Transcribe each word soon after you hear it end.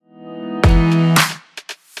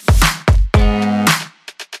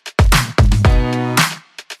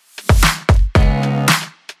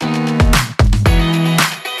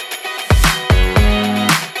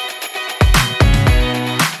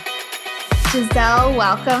Giselle,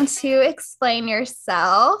 welcome to Explain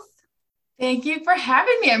Yourself. Thank you for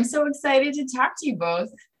having me. I'm so excited to talk to you both.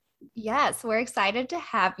 Yes, we're excited to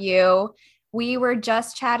have you. We were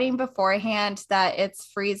just chatting beforehand that it's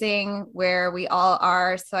freezing where we all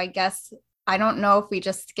are. So I guess I don't know if we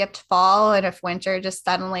just skipped fall and if winter just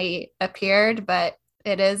suddenly appeared, but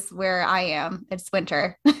it is where I am. It's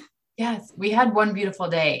winter. Yes, we had one beautiful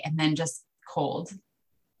day and then just cold.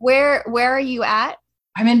 Where are you at?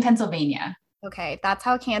 I'm in Pennsylvania. Okay, that's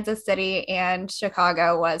how Kansas City and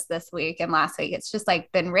Chicago was this week and last week. It's just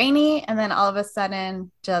like been rainy and then all of a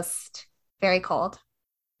sudden just very cold.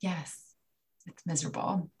 Yes, it's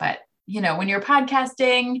miserable. But, when you're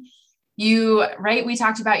podcasting, right, we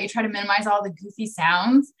talked about you try to minimize all the goofy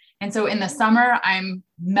sounds. And so in the summer, I'm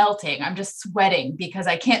melting. I'm just sweating because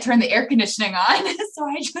I can't turn the air conditioning on. So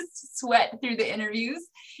I just sweat through the interviews.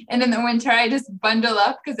 And in the winter, I just bundle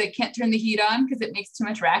up because I can't turn the heat on because it makes too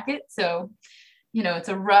much racket. So, it's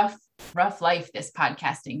a rough life, this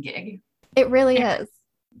podcasting gig. It really is.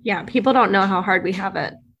 Yeah, people don't know how hard we have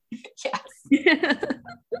it. Yes.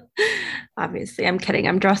 Obviously, I'm kidding.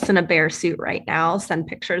 I'm dressed in a bear suit right now. I'll send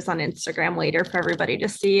pictures on Instagram later for everybody to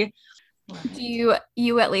see. Do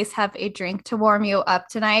you at least have a drink to warm you up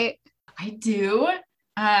tonight? I do.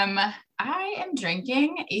 I am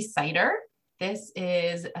drinking a cider. This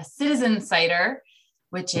is a Citizen Cider,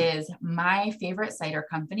 which is my favorite cider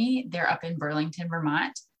company. They're up in Burlington,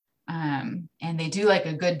 Vermont. And they do like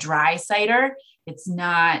a good dry cider. It's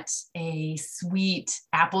not a sweet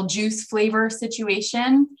apple juice flavor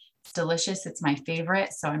situation. It's delicious. It's my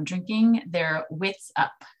favorite. So I'm drinking their Wits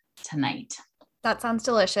Up tonight. That sounds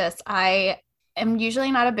delicious. I am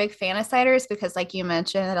usually not a big fan of ciders because like you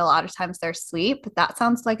mentioned, a lot of times they're sweet, but that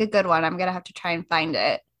sounds like a good one. I'm going to have to try and find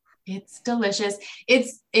it. It's delicious.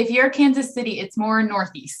 If you're Kansas City, it's more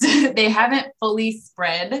Northeast. They haven't fully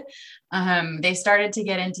spread. They started to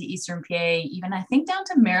get into Eastern PA, even I think down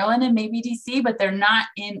to Maryland and maybe DC, but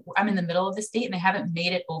I'm in the middle of the state and they haven't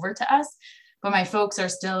made it over to us. But my folks are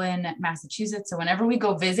still in Massachusetts. So whenever we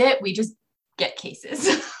go visit, we just get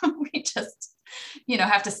cases. We just,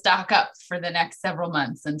 have to stock up for the next several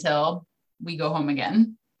months until we go home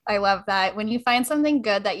again. I love that. When you find something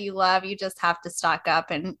good that you love, you just have to stock up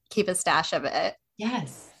and keep a stash of it.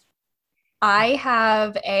 Yes.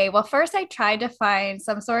 First I tried to find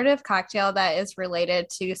some sort of cocktail that is related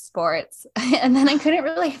to sports. And then I couldn't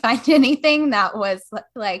really find anything that was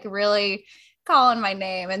like really calling my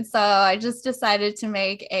name. And so I just decided to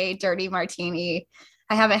make a dirty martini.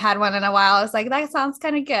 I haven't had one in a while. I was like, that sounds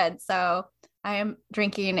kind of good. So I am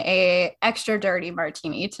drinking a extra dirty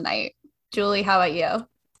martini tonight. Julie, how about you?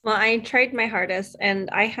 Well, I tried my hardest and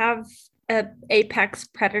I have a Apex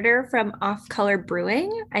Predator from Off Color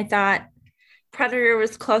Brewing. I thought Predator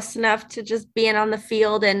was close enough to just being on the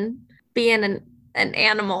field and being an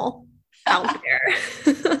animal out there.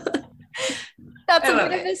 That's a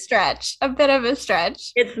bit of a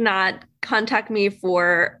stretch. It's not. Contact me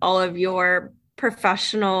for all of your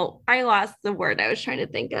professional, I lost the word I was trying to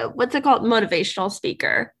think of. What's it called? Motivational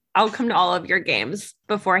speaker. I'll come to all of your games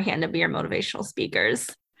beforehand to be your motivational speakers.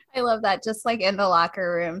 I love that. Just like in the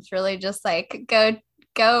locker rooms, really just like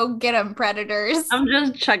go get them, Predators. I'm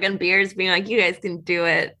just chugging beers, being like, you guys can do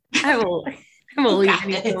it. I will leave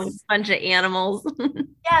you to a bunch of animals.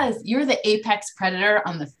 Yes, you're the apex predator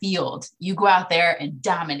on the field. You go out there and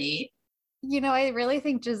dominate. I really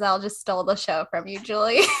think Giselle just stole the show from you,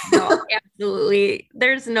 Julie. No, absolutely.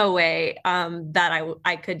 There's no way that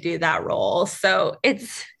I could do that role. So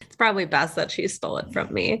it's probably best that she stole it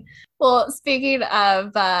from me. Well, speaking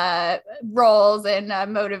of roles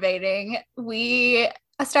and motivating, we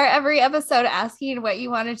start every episode asking what you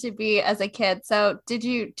wanted to be as a kid. So did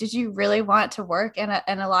you really want to work in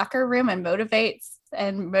a locker room and motivate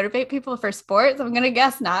people for sports? I'm going to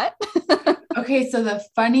guess not. Okay, so the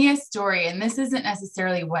funniest story, and this isn't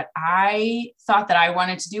necessarily what I thought that I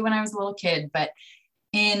wanted to do when I was a little kid, but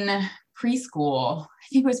in preschool, I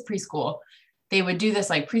think it was preschool, they would do this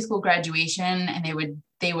like preschool graduation, and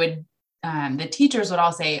the teachers would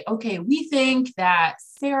all say, okay, we think that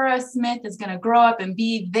Sarah Smith is going to grow up and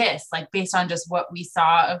be this, like based on just what we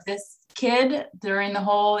saw of this kid during the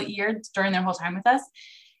whole year, during their whole time with us.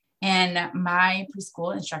 And my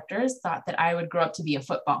preschool instructors thought that I would grow up to be a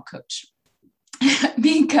football coach.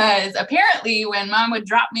 Because apparently when mom would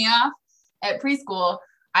drop me off at preschool,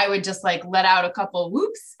 I would just like let out a couple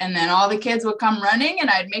whoops and then all the kids would come running and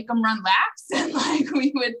I'd make them run laps and like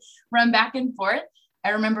we would run back and forth. I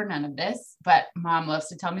remember none of this, but mom loves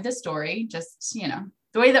to tell me the story, just,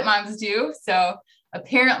 the way that moms do. So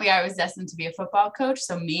apparently I was destined to be a football coach.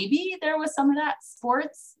 So maybe there was some of that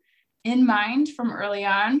sports in mind from early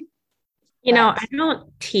on. You know, I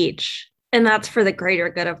don't teach, and that's for the greater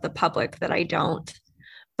good of the public that I don't.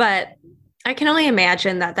 But I can only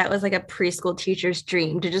imagine that that was like a preschool teacher's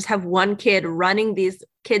dream to just have one kid running these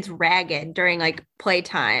kids ragged during like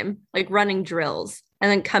playtime, like running drills, and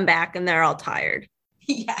then come back and they're all tired.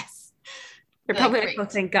 Yes. They're probably like, oh,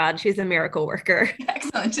 thank God, she's a miracle worker.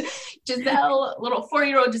 Excellent. Giselle, little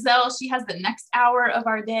 4-year-old Giselle, she has the next hour of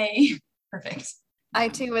our day. Perfect. I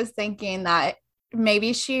too was thinking that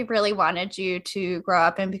maybe she really wanted you to grow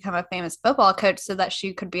up and become a famous football coach so that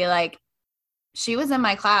she could be like, she was in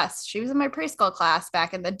my class. She was in my preschool class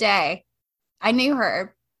back in the day. I knew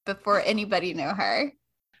her before anybody knew her.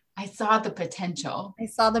 I saw the potential. I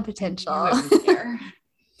saw the potential.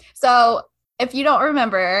 So if you don't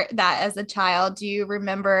remember that as a child, do you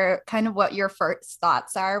remember kind of what your first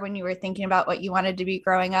thoughts are when you were thinking about what you wanted to be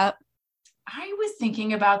growing up? I was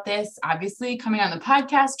thinking about this, obviously coming on the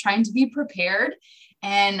podcast, trying to be prepared.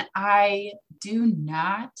 And I do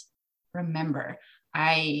not remember.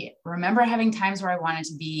 I remember having times where I wanted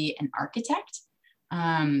to be an architect.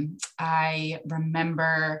 I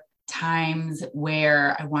remember times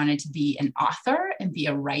where I wanted to be an author and be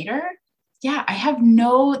a writer. Yeah,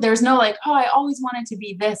 there's no like, oh, I always wanted to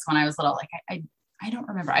be this when I was little. Like, I don't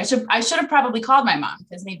remember. I should have probably called my mom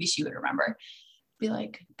because maybe she would remember. Be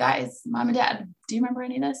like, guys, mom and dad, do you remember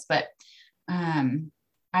any of this? But I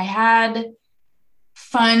had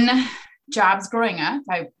fun jobs growing up.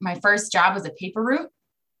 My first job was a paper route,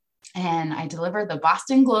 and I delivered the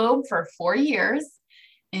Boston Globe for 4 years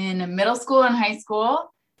in middle school and high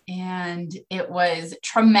school. And it was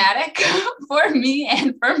traumatic for me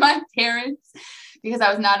and for my parents because I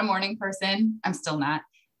was not a morning person. I'm still not.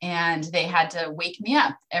 And they had to wake me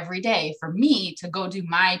up every day for me to go do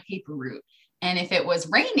my paper route. And if it was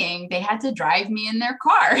raining, they had to drive me in their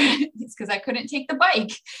car because I couldn't take the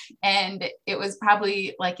bike. And it was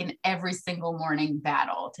probably like an every single morning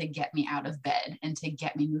battle to get me out of bed and to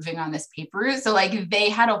get me moving on this paper route. So like they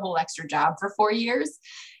had a whole extra job for 4 years.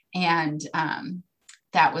 And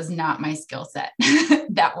that was not my skill set.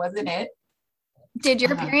 That wasn't it. Did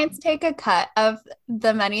your parents take a cut of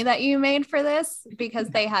the money that you made for this because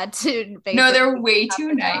they had to? No, they're way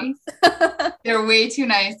too nice. They're way too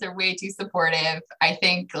nice. They're way too supportive. I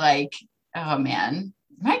think like, oh man,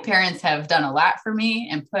 my parents have done a lot for me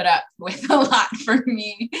and put up with a lot for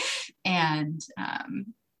me. And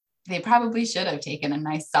they probably should have taken a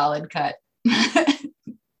nice solid cut.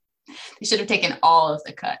 They should have taken all of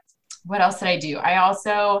the cuts. What else did I do? I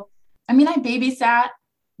babysat,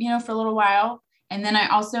 for a little while. And then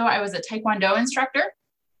I was a Taekwondo instructor.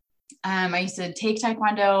 I used to take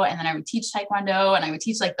Taekwondo and then I would teach Taekwondo and I would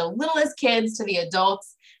teach like the littlest kids to the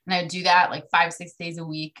adults. And I would do that like 5-6 days a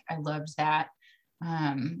week. I loved that.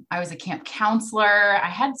 I was a camp counselor. I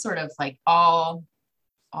had sort of like all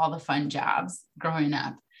the fun jobs growing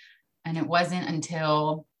up. And it wasn't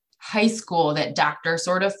until high school that doctor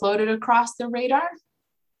sort of floated across the radar.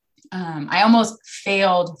 I almost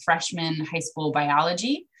failed freshman high school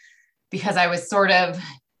biology because I was sort of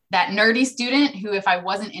that nerdy student who, if I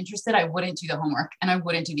wasn't interested, I wouldn't do the homework and I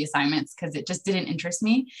wouldn't do the assignments because it just didn't interest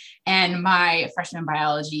me. And my freshman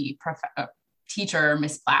biology teacher,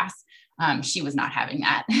 Miss Glass, she was not having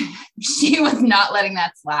that. She was not letting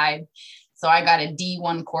that slide. So I got a D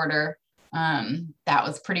 1/4. That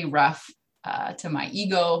was pretty rough to my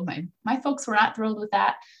ego. My folks were not thrilled with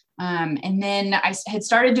that. And then I had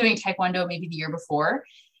started doing Taekwondo maybe the year before.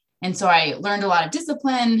 And so I learned a lot of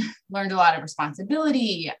discipline, learned a lot of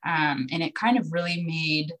responsibility, and it kind of really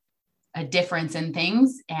made a difference in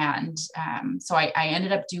things. And so I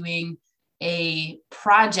ended up doing a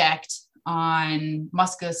project on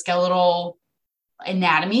musculoskeletal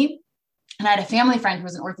anatomy. And I had a family friend who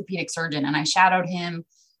was an orthopedic surgeon, and I shadowed him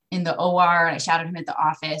in the OR, and I shadowed him at the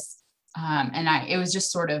office. It was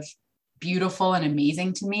just sort of beautiful and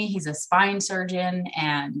amazing to me. He's a spine surgeon.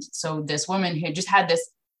 And so this woman who just had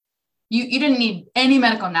this, you didn't need any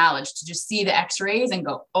medical knowledge to just see the x-rays and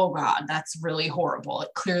go, oh God, that's really horrible. It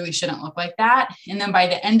clearly shouldn't look like that. And then by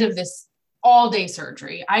the end of this all day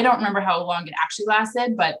surgery, I don't remember how long it actually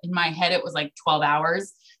lasted, but in my head, it was like 12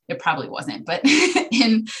 hours. It probably wasn't, but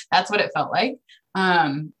and that's what it felt like.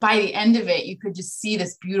 By the end of it, you could just see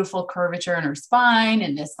this beautiful curvature in her spine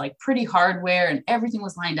and this like pretty hardware, and everything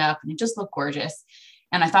was lined up and it just looked gorgeous.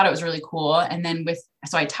 And I thought it was really cool. And then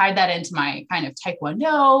so I tied that into my kind of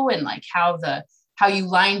Taekwondo and like how you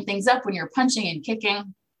line things up when you're punching and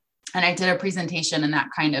kicking. And I did a presentation and that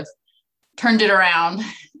kind of turned it around.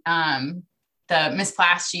 The Miss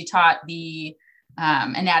Class, she taught the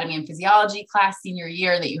anatomy and physiology class senior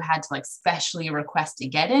year that you had to like specially request to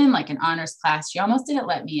get in, like an honors class. She almost didn't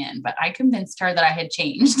let me in, but I convinced her that I had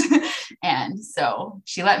changed. And so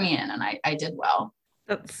she let me in and I did well.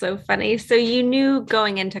 That's so funny. So you knew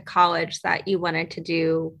going into college that you wanted to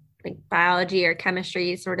do like biology or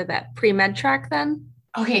chemistry, sort of that pre-med track then?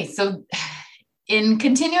 Okay, so in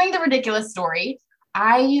continuing the ridiculous story,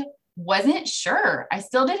 I wasn't sure. I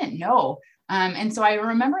still didn't know. And so I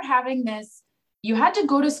remember having this, you had to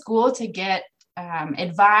go to school to get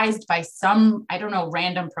advised by some, I don't know,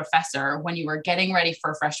 random professor when you were getting ready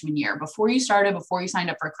for freshman year, before you signed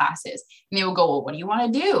up for classes. And they would go, well, what do you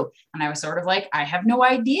want to do? And I was sort of like, I have no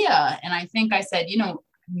idea. And I think I said,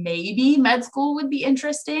 maybe med school would be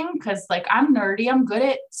interesting because like I'm nerdy, I'm good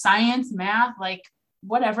at science, math, like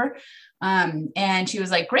whatever. And she was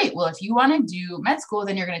like, great. Well, if you want to do med school,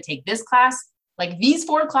 then you're going to take this class, like these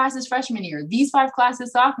 4 classes freshman year, these 5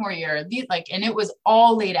 classes sophomore year, these and it was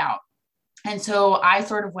all laid out. And so I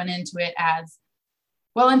sort of went into it as,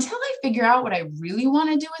 well, until I figure out what I really want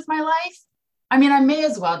to do with my life, I mean, I may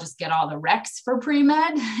as well just get all the recs for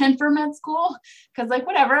pre-med and for med school, because like,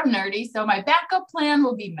 whatever, I'm nerdy. So my backup plan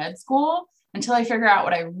will be med school until I figure out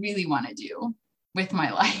what I really want to do with my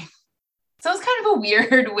life. So it's kind of a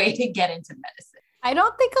weird way to get into medicine. I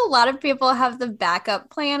don't think a lot of people have the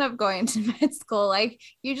backup plan of going to med school. Like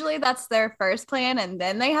usually that's their first plan and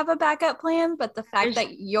then they have a backup plan. But the fact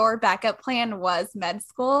that your backup plan was med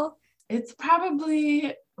school. It's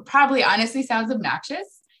probably honestly sounds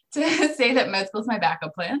obnoxious to say that med school is my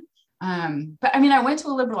backup plan. But I mean, I went to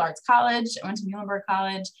a liberal arts college. I went to Muhlenberg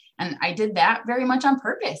College and I did that very much on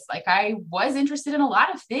purpose. Like I was interested in a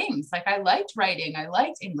lot of things. Like I liked writing. I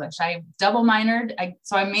liked English. I double minored.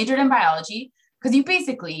 So I majored in biology. Because you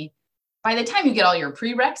basically, by the time you get all your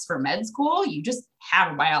prereqs for med school, you just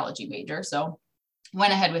have a biology major. So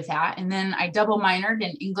went ahead with that. And then I double minored in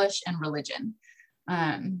English and religion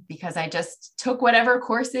because I just took whatever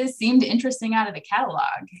courses seemed interesting out of the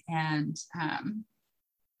catalog. And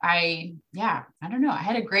I don't know. I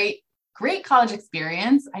had a great college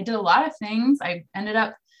experience. I did a lot of things. I ended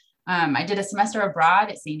up, I did a semester abroad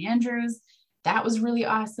at St. Andrews. That was really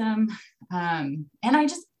awesome. And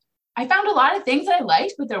I found a lot of things that I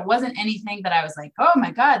liked, but there wasn't anything that I was like, oh my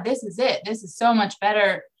God, this is it. This is so much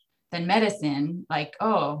better than medicine. Like,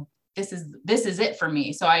 oh, this is it for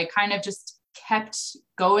me. So I kind of just kept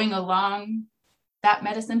going along that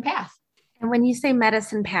medicine path. And when you say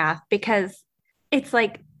medicine path, because it's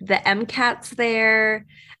like the MCAT's there,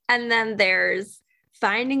 and then there's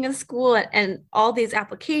finding a school and all these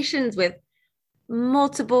applications with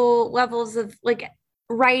multiple levels of like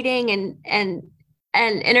writing and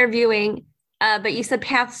interviewing, but you said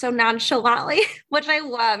path so nonchalantly, which I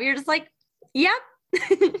love. You're just like, yep.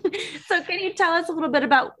 So can you tell us a little bit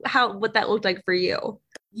about what that looked like for you?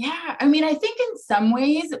 Yeah. I mean, I think in some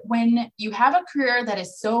ways when you have a career that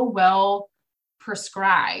is so well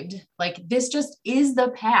prescribed, like this just is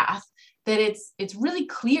the path, that it's really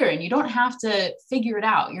clear and you don't have to figure it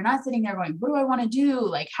out. You're not sitting there going, what do I want to do?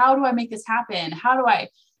 Like, how do I make this happen?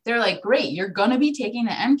 They're like, great, you're going to be taking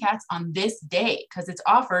the MCATs on this day because it's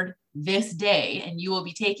offered this day and you will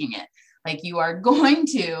be taking it. Like you are going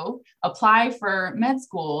to apply for med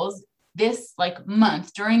schools this like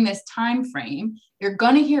month during this time frame. You're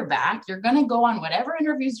going to hear back. You're going to go on whatever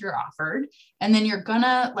interviews you're offered. And then you're going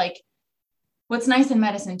to like, what's nice in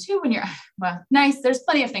medicine too, nice, there's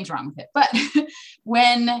plenty of things wrong with it. But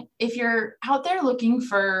if you're out there looking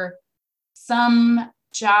for some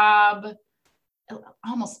job,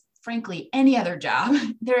 almost frankly, any other job,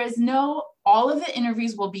 all of the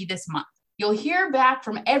interviews will be this month. You'll hear back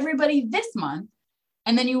from everybody this month,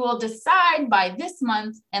 and then you will decide by this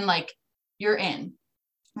month and like, you're in,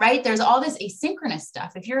 right? There's all this asynchronous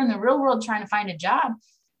stuff. If you're in the real world trying to find a job,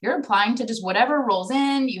 you're applying to just whatever rolls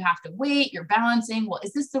in. You have to wait, you're balancing. Well,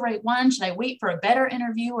 is this the right one? Should I wait for a better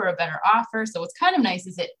interview or a better offer? So what's kind of nice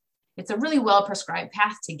is it's a really well-prescribed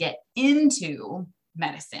path to get into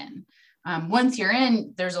medicine. Once you're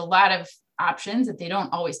in, there's a lot of options that they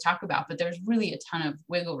don't always talk about, but there's really a ton of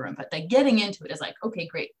wiggle room. But the getting into it is like, okay,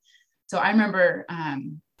 great. So I remember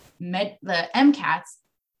the MCATs,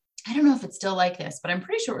 I don't know if it's still like this, but I'm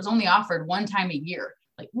pretty sure it was only offered one time a year,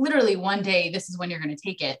 like literally one day, this is when you're going to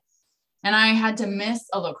take it. And I had to miss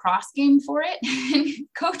a lacrosse game for it. And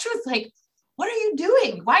coach was like, what are you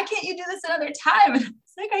doing? Why can't you do this another time? And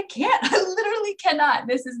it's like, I can't, I literally cannot.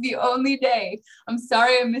 This is the only day. I'm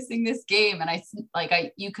sorry I'm missing this game.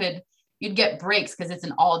 And you'd get breaks because it's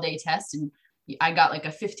an all day test. And I got like a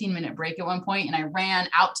 15-minute break at one point, and I ran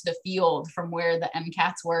out to the field from where the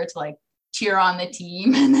MCATs were to like cheer on the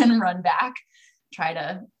team and then run back, try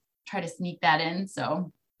to try to sneak that in.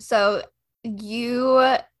 So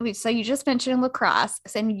you just mentioned lacrosse,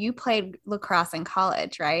 and you played lacrosse in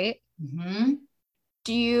college, right? mm-hmm.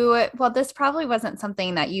 Well, this probably wasn't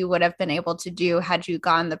something that you would have been able to do had you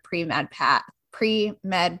gone the pre-med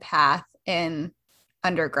path in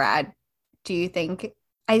undergrad. Do you think?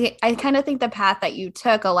 I kind of think the path that you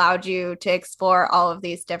took allowed you to explore all of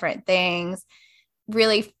these different things,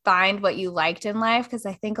 really find what you liked in life. Because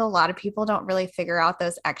I think a lot of people don't really figure out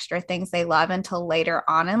those extra things they love until later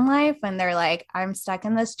on in life, when they're like, I'm stuck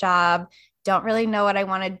in this job, don't really know what I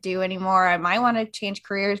want to do anymore. I might want to change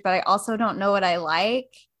careers, but I also don't know what I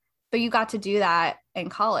like. But you got to do that in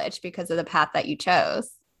college because of the path that you chose.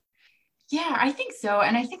 Yeah, I think so.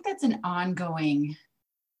 And I think that's an ongoing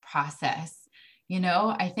process.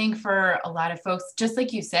 I think for a lot of folks, just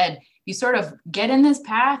like you said, you sort of get in this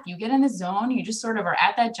path, you get in this zone, you just sort of are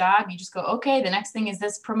at that job. You just go, okay, the next thing is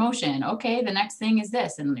this promotion. Okay, the next thing is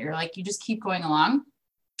this. And you're like, you just keep going along,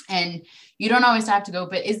 and you don't always have to go,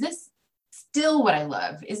 but is this still what I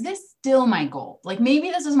love? Is this still my goal? Like maybe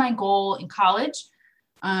this was my goal in college.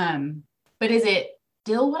 But is it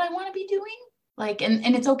still what I want to be doing? Like,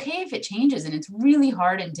 and it's okay if it changes, and it's really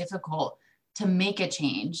hard and difficult to make a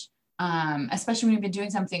change. Especially when you've been doing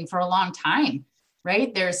something for a long time,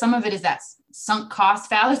 right? There's some of it is that sunk cost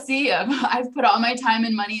fallacy of I've put all my time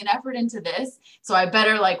and money and effort into this, so I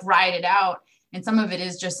better like ride it out. And some of it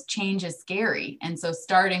is just change is scary. And so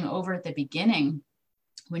starting over at the beginning,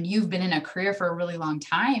 when you've been in a career for a really long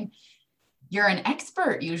time, you're an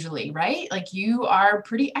expert usually, right? Like you are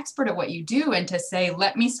pretty expert at what you do. And to say,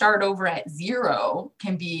 let me start over at zero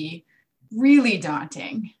can be really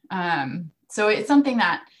daunting. So it's something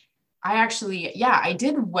that I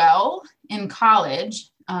did well in college,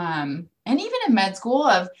 and even in med school,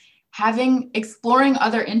 of exploring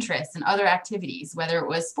other interests and other activities, whether it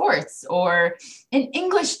was sports or an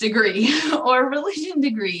English degree or religion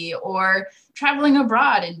degree or traveling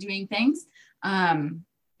abroad and doing things. And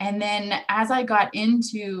then as I got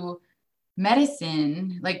into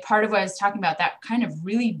medicine, like part of what I was talking about, that kind of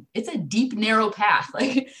really, it's a deep, narrow path.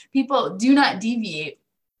 Like people do not deviate.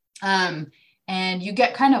 And you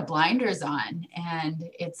get kind of blinders on, and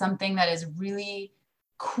it's something that is really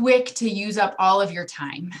quick to use up all of your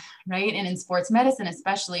time, right? And in sports medicine,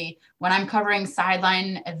 especially when I'm covering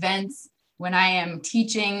sideline events, when I am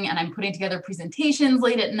teaching and I'm putting together presentations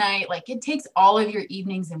late at night, like it takes all of your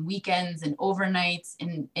evenings and weekends and overnights,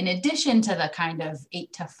 in addition to the kind of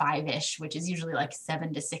 8 to 5-ish, which is usually like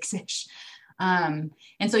 7 to 6-ish. And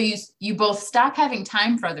so you both stop having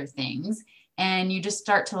time for other things, and you just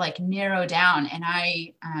start to like narrow down. And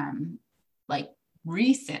I like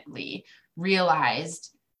recently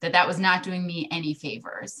realized that was not doing me any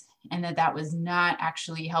favors, and that was not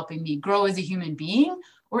actually helping me grow as a human being,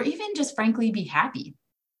 or even just frankly be happy.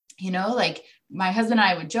 Like my husband and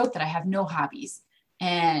I would joke that I have no hobbies,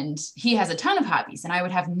 and he has a ton of hobbies and I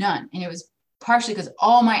would have none. And it was partially because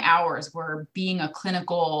all my hours were being a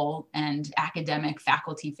clinical and academic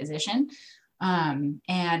faculty physician.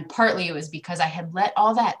 And partly it was because I had let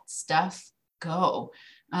all that stuff go,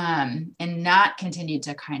 and not continued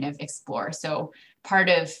to kind of explore. So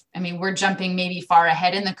we're jumping maybe far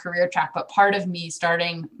ahead in the career track, but part of me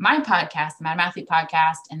starting my podcast, the Madam Athlete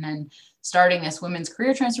podcast, and then starting this Women's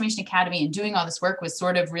Career Transformation Academy and doing all this work was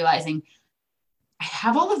sort of realizing I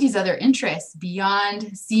have all of these other interests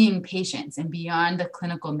beyond seeing patients and beyond the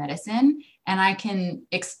clinical medicine. And I can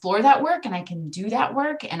explore that work, and I can do that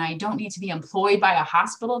work, and I don't need to be employed by a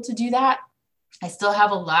hospital to do that. I still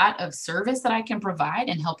have a lot of service that I can provide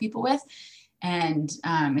and help people with. And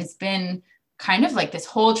it's been kind of like this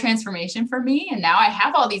whole transformation for me. And now I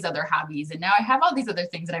have all these other hobbies, and now I have all these other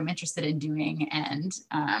things that I'm interested in doing. And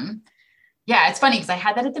it's funny because I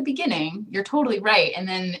had that at the beginning. You're totally right. And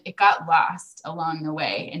then it got lost along the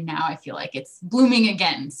way. And now I feel like it's blooming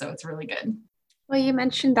again. So it's really good. Well, you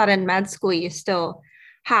mentioned that in med school, you still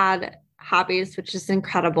had hobbies, which is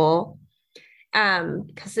incredible,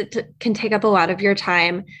 because it can take up a lot of your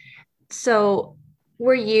time. So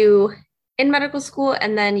were you in medical school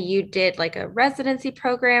and then you did like a residency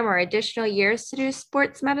program or additional years to do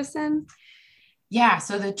sports medicine? Yeah.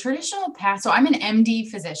 So the traditional path, so I'm an MD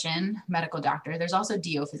physician, medical doctor. There's also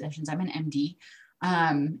DO physicians. I'm an MD.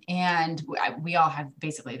 And we all have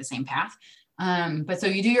basically the same path. But so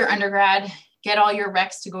you do your undergrad, get all your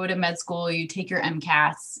recs to go to med school, you take your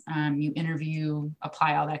MCATs, you interview,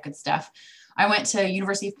 apply, all that good stuff. I went to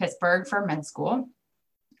University of Pittsburgh for med school.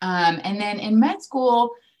 And then in med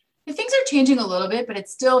school, things are changing a little bit, but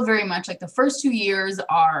it's still very much like the first 2 years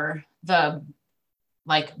are the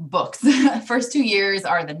like books. First 2 years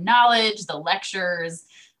are the knowledge, the lectures,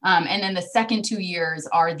 And then the second 2 years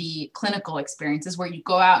are the clinical experiences where you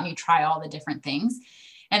go out and you try all the different things.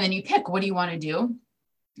 And then you pick, what do you want to do?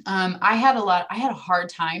 I had a hard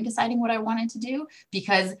time deciding what I wanted to do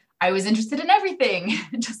because I was interested in everything,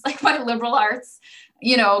 just like my liberal arts,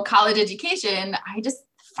 college education. I just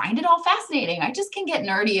find it all fascinating. I just can get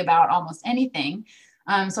nerdy about almost anything.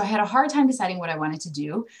 So I had a hard time deciding what I wanted to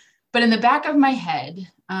do. But in the back of my head,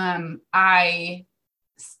 I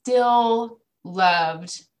still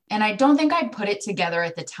loved, and I don't think I put it together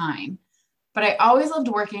at the time, but I always loved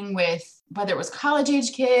working with, whether it was college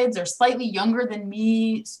age kids or slightly younger than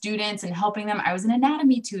me students, and helping them. I was an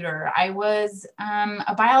anatomy tutor. I was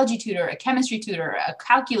a biology tutor, a chemistry tutor, a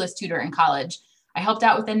calculus tutor in college. I helped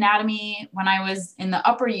out with anatomy when I was in the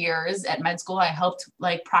upper years at med school. I helped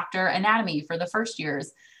like proctor anatomy for the first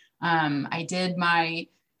years. I did my,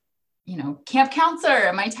 camp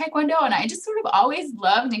counselor, my taekwondo, and I just sort of always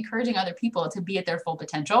loved encouraging other people to be at their full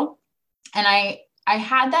potential. And I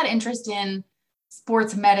had that interest in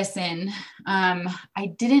sports medicine.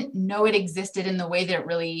 I didn't know it existed in the way that it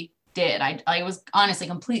really did. I was honestly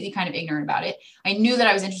completely kind of ignorant about it. I knew that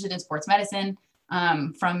I was interested in sports medicine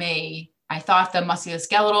I thought the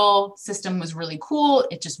musculoskeletal system was really cool.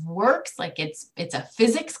 It just works. Like it's a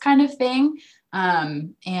physics kind of thing.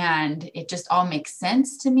 And it just all makes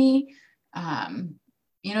sense to me.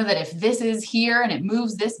 That if this is here and it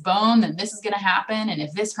moves this bone, then this is going to happen. And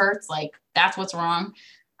if this hurts, like that's what's wrong.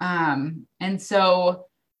 And so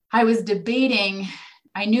I was debating,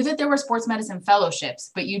 I knew that there were sports medicine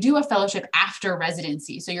fellowships, but you do a fellowship after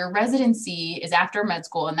residency. So your residency is after med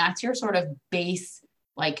school, and that's your sort of base,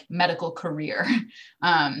 like medical career.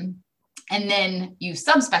 And then you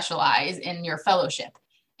subspecialize in your fellowship.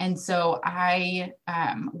 And so I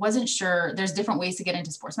wasn't sure, there's different ways to get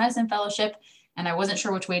into sports medicine fellowship, and I wasn't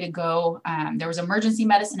sure which way to go. There was emergency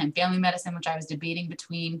medicine and family medicine, which I was debating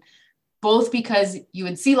between, both because you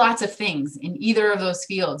would see lots of things in either of those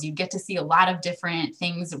fields. You'd get to see a lot of different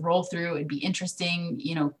things roll through. It'd be interesting,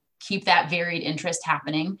 keep that varied interest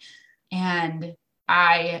happening. And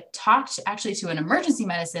I talked actually to an emergency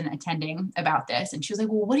medicine attending about this. And she was like,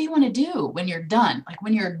 well, what do you want to do when you're done? Like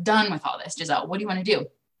when you're done with all this, Giselle, what do you want to do?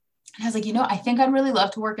 And I was like, I think I'd really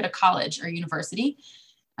love to work at a college or university.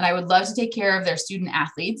 And I would love to take care of their student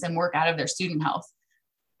athletes and work out of their student health.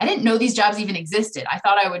 I didn't know these jobs even existed. I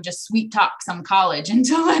thought I would just sweet talk some college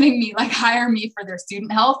into letting me hire me for their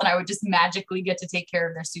student health. And I would just magically get to take care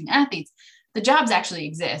of their student athletes. The jobs actually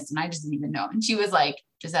exist. And I just didn't even know. And she was like,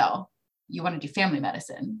 Giselle, you want to do family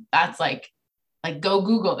medicine? That's like go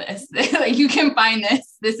Google this. You can find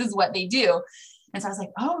this. This is what they do. And so I was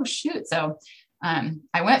like, oh shoot. So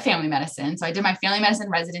I went family medicine. So I did my family medicine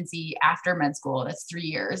residency after med school. That's 3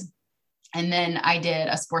 years. And then I did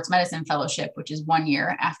a sports medicine fellowship, which is 1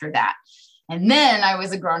 year after that. And then I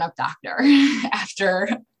was a grown-up doctor after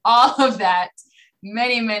all of that,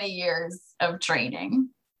 many, many years of training.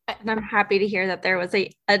 And I'm happy to hear that there was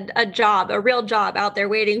a job, a real job out there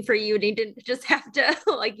waiting for you. And you didn't just have to,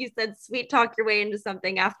 like you said, sweet talk your way into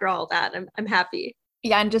something after all that. I'm happy.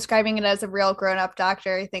 Yeah, and describing it as a real grown-up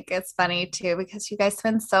doctor, I think it's funny too, because you guys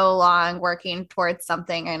spend so long working towards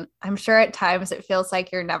something. And I'm sure at times it feels like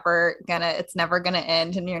it's never gonna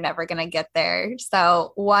end and you're never gonna get there.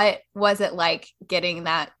 So what was it like getting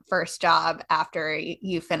that first job after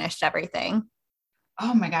you finished everything?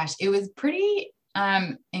 Oh my gosh, it was pretty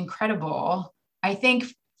incredible. I think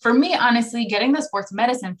for me, honestly, getting the sports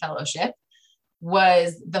medicine fellowship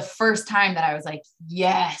was the first time that I was like,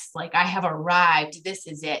 yes, like I have arrived. This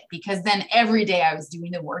is it. Because then every day I was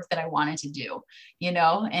doing the work that I wanted to do,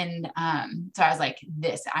 And so I was like,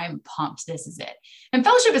 I'm pumped. This is it. And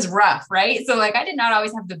fellowship is rough, right? So I did not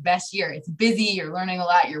always have the best year. It's busy. You're learning a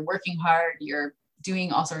lot. You're working hard. You're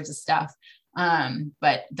doing all sorts of stuff.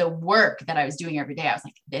 But the work that I was doing every day, I was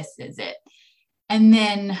like, this is it. And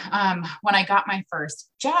then when I got my first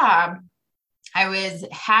job, I was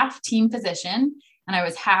half team physician and I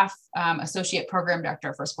was half associate program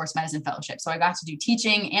director for sports medicine fellowship. So I got to do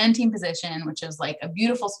teaching and team physician, which was a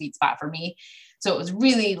beautiful sweet spot for me. So it was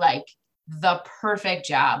really the perfect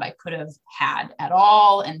job I could have had at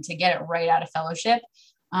all, and to get it right out of fellowship.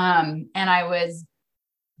 And I was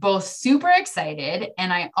both super excited.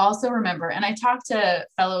 And I also remember, and I talked to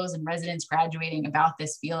fellows and residents graduating about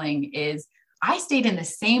this feeling, is I stayed in the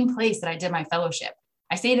same place that I did my fellowship.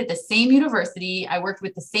 I stayed at the same university. I worked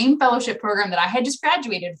with the same fellowship program that I had just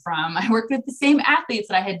graduated from. I worked with the same athletes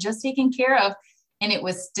that I had just taken care of. And it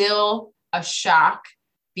was still a shock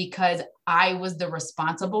because I was the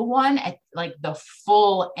responsible one at the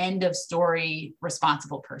full end of story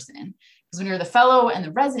responsible person. Because when you're the fellow and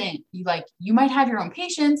the resident, you might have your own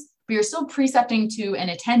patients, but you're still precepting to and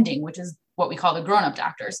attending, which is what we call the grown-up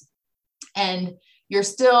doctors. And you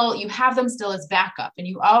have them still as backup. And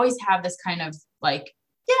you always have this kind of like,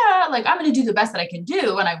 yeah, like I'm going to do the best that I can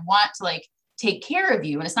do. And I want to like take care of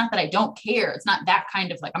you. And it's not that I don't care. It's not that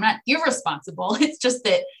kind of like, I'm not irresponsible. It's just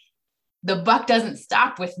that the buck doesn't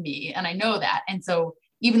stop with me. And I know that. And so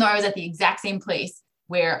even though I was at the exact same place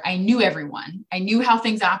where I knew everyone, I knew how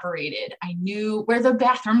things operated, I knew where the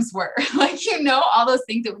bathrooms were, like, all those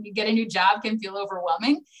things that when you get a new job can feel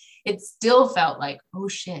overwhelming. It still felt like, oh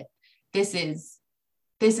shit, this is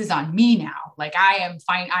on me now. Like I am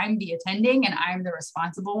fine. I'm the attending and I'm the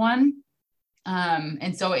responsible one.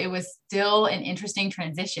 And so it was still an interesting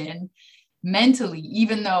transition mentally,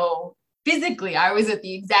 even though physically I was at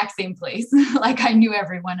the exact same place. Like I knew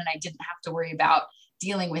everyone and I didn't have to worry about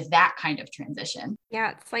dealing with that kind of transition.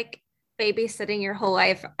 Yeah. It's like babysitting your whole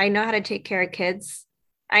life. I know how to take care of kids.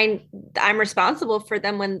 I'm responsible for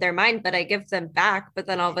them when they're mine, but I give them back. But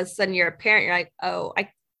then all of a sudden you're a parent. You're like, oh,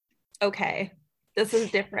 okay, this is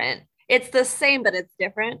different. It's the same, but it's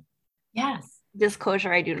different. Yes.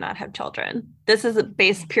 Disclosure, I do not have children. This is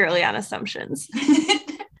based purely on assumptions.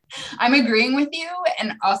 I'm agreeing with you,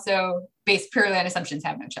 and also based purely on assumptions,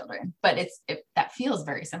 have no children, but that feels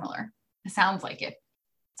very similar. It sounds like it.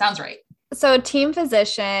 Sounds right. So team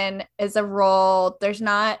physician is a role. There's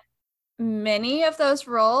not many of those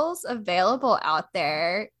roles available out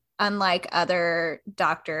there, unlike other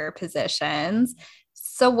doctor positions.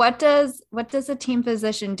 So what does a team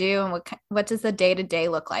physician do, and what does the day-to-day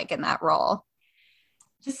look like in that role?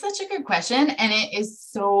 Just such a good question. And it is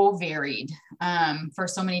so varied for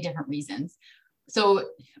so many different reasons. So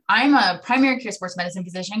I'm a primary care sports medicine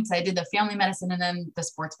physician because I did the family medicine and then the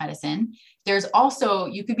sports medicine. There's also,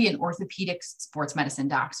 you could be an orthopedic sports medicine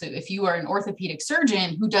doc. So if you are an orthopedic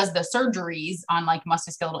surgeon who does the surgeries on like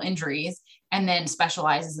musculoskeletal injuries and then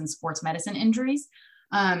specializes in sports medicine injuries,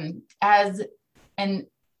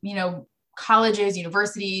 colleges,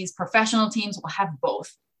 universities, professional teams will have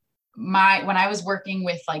both. When I was working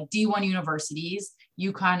with like D1 universities,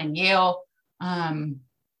 UConn and Yale,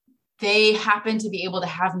 they happened to be able to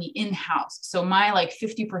have me in-house. So my like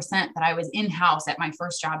 50% that I was in-house at my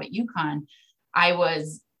first job at UConn, I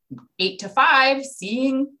was 8 to 5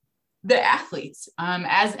 seeing the athletes and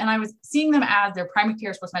I was seeing them as their primary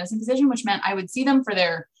care sports medicine physician, which meant I would see them for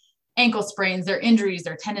their ankle sprains, their injuries,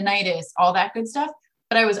 their tendonitis, all that good stuff.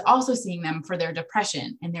 But I was also seeing them for their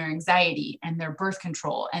depression and their anxiety and their birth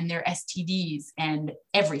control and their STDs and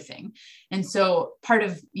everything. And so part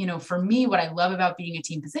of, for me, what I love about being a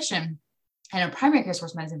team physician and a primary care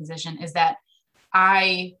sports medicine physician is that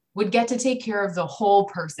I would get to take care of the whole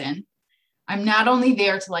person. I'm not only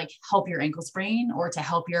there to like help your ankle sprain or to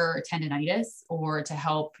help your tendonitis or to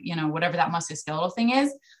help, whatever that musculoskeletal thing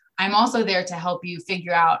is. I'm also there to help you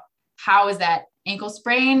figure out how is that ankle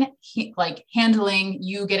sprain, like handling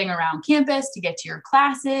you getting around campus to get to your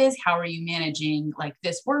classes? How are you managing like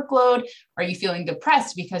this workload? Are you feeling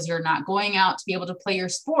depressed because you're not going out to be able to play your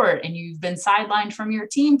sport and you've been sidelined from your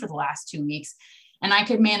team for the last 2 weeks? And I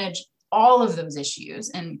could manage all of those issues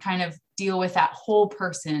and kind of deal with that whole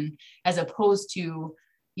person as opposed to,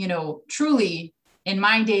 truly in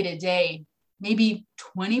my day-to-day, maybe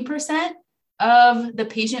 20% of the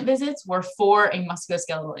patient visits were for a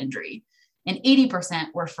musculoskeletal injury. And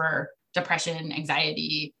 80% were for depression,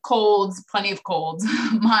 anxiety, colds, plenty of colds,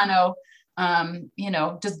 mono,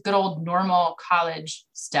 just good old normal college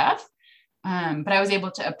stuff. But I was able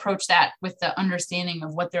to approach that with the understanding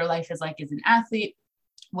of what their life is like as an athlete,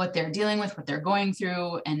 what they're dealing with, what they're going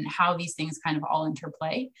through, and how these things kind of all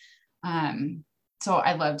interplay. So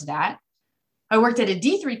I loved that. I worked at a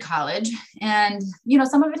D3 college and,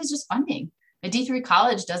 some of it is just funding. A D3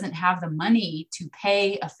 college doesn't have the money to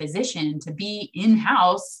pay a physician to be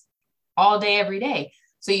in-house all day, every day.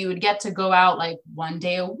 So you would get to go out like one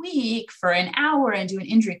day a week for an hour and do an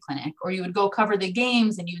injury clinic, or you would go cover the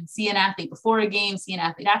games and you would see an athlete before a game, see an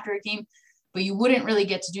athlete after a game, but you wouldn't really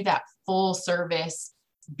get to do that full service,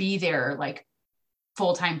 be there like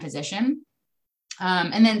full-time position.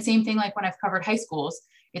 And then same thing, like when I've covered high schools,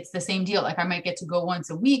 it's the same deal. Like I might get to go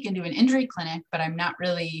once a week and do an injury clinic, but I'm not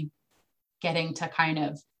really getting to kind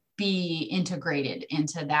of be integrated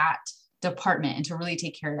into that department and to really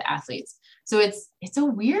take care of the athletes. So it's a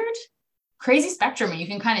weird, crazy spectrum, and you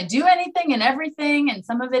can kind of do anything and everything. And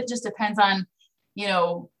some of it just depends on,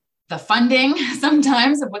 the funding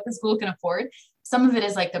sometimes of what the school can afford. Some of it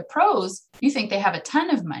is like the pros, you think they have a ton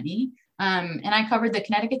of money. And I covered the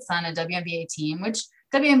Connecticut Sun, a WNBA team, which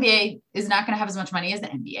WNBA is not going to have as much money as the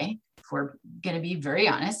NBA, if we're going to be very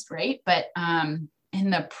honest, right? But in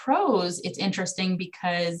the pros, it's interesting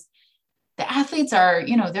because the athletes are,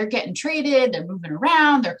 they're getting traded, they're moving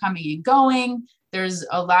around, they're coming and going. There's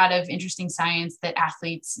a lot of interesting science that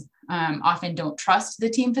athletes often don't trust the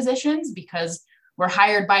team physicians because we're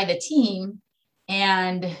hired by the team.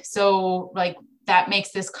 And so like that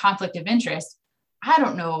makes this conflict of interest. I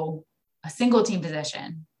don't know a single team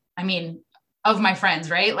physician. I mean, of my friends,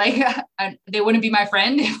 right? Like they wouldn't be my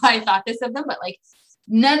friend if I thought this of them, but like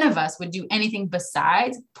none of us would do anything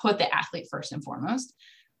besides put the athlete first and foremost.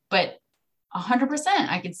 But 100%,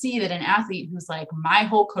 I could see that an athlete who's like, my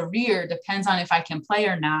whole career depends on if I can play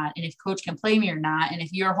or not, and if coach can play me or not, and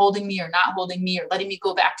if you're holding me or not holding me or letting me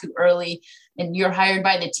go back too early, and you're hired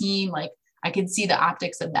by the team, like I could see the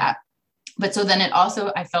optics of that. But so then it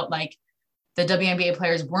also, I felt like the WNBA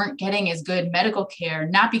players weren't getting as good medical care,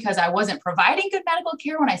 not because I wasn't providing good medical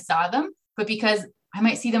care when I saw them, but because I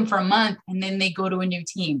might see them for a month and then they go to a new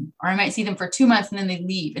team, or I might see them for 2 months and then they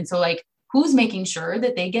leave. And so like, who's making sure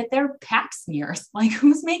that they get their pap smears? Like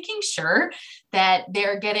who's making sure that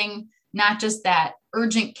they're getting not just that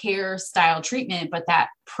urgent care style treatment, but that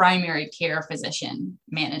primary care physician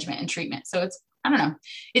management and treatment. So it's, I don't know,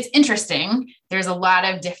 it's interesting. There's a lot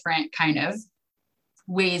of different kind of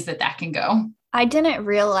ways that can go. I didn't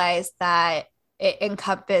realize that it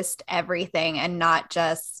encompassed everything and not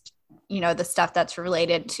just, the stuff that's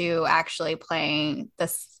related to actually playing the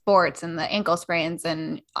sports and the ankle sprains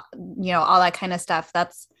and, all that kind of stuff.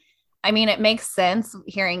 It makes sense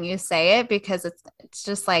hearing you say it because it's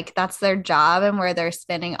just like, that's their job and where they're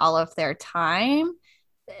spending all of their time.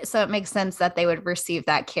 So it makes sense that they would receive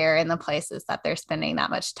that care in the places that they're spending that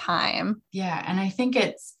much time. Yeah. And I think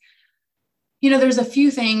it's, there's a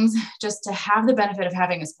few things just to have the benefit of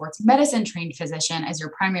having a sports medicine trained physician as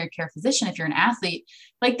your primary care physician. If you're an athlete,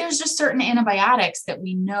 like there's just certain antibiotics that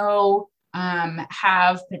we know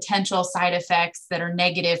have potential side effects that are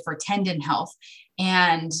negative for tendon health.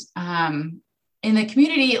 And in the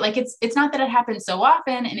community, like it's not that it happens so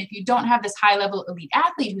often. And if you don't have this high level elite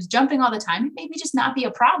athlete who's jumping all the time, it may just not be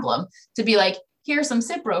a problem to be like, here's some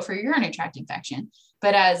Cipro for your urinary tract infection.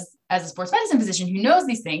 But as a sports medicine physician who knows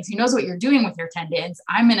these things, who knows what you're doing with your tendons,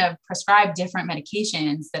 I'm going to prescribe different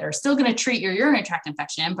medications that are still going to treat your urinary tract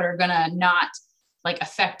infection, but are going to not like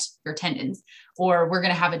affect your tendons. Or we're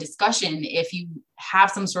going to have a discussion if you have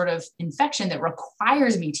some sort of infection that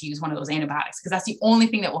requires me to use one of those antibiotics, because that's the only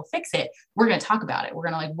thing that will fix it. We're going to talk about it. We're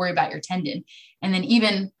going to like worry about your tendon. And then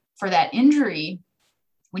even for that injury,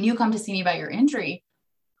 when you come to see me about your injury,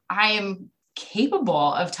 I am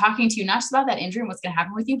capable of talking to you, not just about that injury and what's going to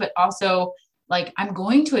happen with you, but also like, I'm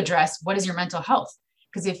going to address what is your mental health.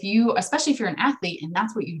 Because if you, especially if you're an athlete and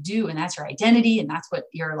that's what you do, and that's your identity, and that's what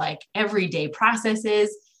your like everyday process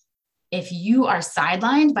is, if you are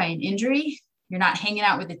sidelined by an injury, you're not hanging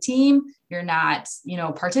out with the team, you're not,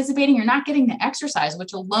 participating, you're not getting the exercise,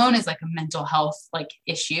 which alone is like a mental health like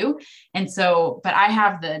issue. And so, but I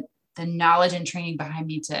have the knowledge and training behind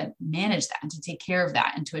me to manage that and to take care of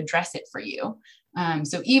that and to address it for you.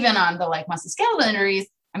 So even on the like musculoskeletal injuries,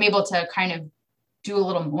 I'm able to kind of do a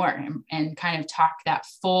little more and kind of talk that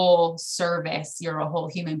full service. You're a whole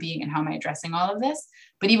human being and how am I addressing all of this?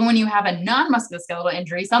 But even when you have a non-musculoskeletal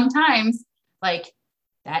injury, sometimes like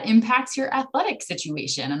that impacts your athletic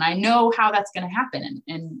situation. And I know how that's going to happen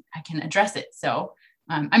and I can address it. So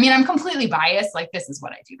I'm completely biased. Like this is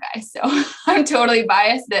what I do, guys. So I'm totally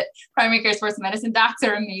biased that primary care sports medicine docs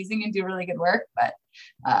are amazing and do really good work. But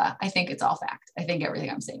I think it's all fact. I think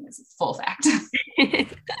everything I'm saying is full fact.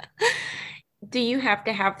 Do you have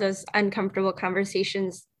to have those uncomfortable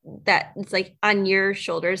conversations that it's like on your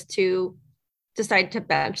shoulders to decide to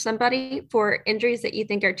bench somebody for injuries that you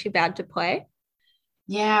think are too bad to play?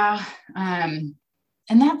 Yeah. And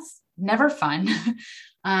that's never fun.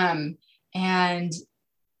 And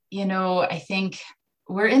I think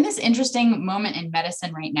we're in this interesting moment in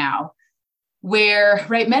medicine right now where,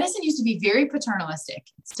 right, medicine used to be very paternalistic.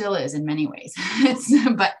 It still is in many ways.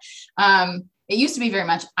 But it used to be very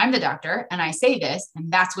much, I'm the doctor and I say this, and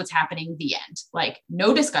that's what's happening, the end. Like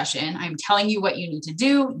no discussion. I'm telling you what you need to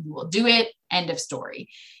do. You will do it. End of story.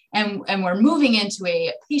 And we're moving into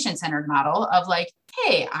a patient-centered model of like,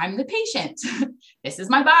 hey, I'm the patient. This is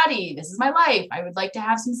my body. This is my life. I would like to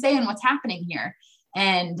have some say in what's happening here.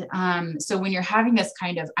 And so when you're having this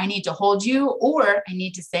kind of, I need to hold you, or I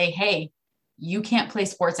need to say, hey, you can't play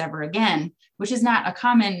sports ever again, which is not a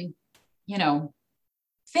common,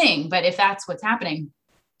 thing. But if that's what's happening,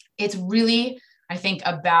 it's really, I think,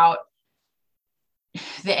 about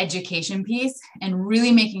the education piece and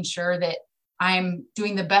really making sure that I'm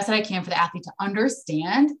doing the best that I can for the athlete to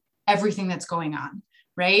understand everything that's going on.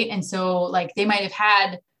 Right. And so like they might have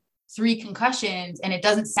had 3 concussions, and it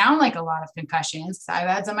doesn't sound like a lot of concussions. I've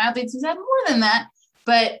had some athletes who've had more than that,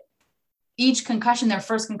 but each concussion, their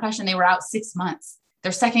first concussion, they were out 6 months.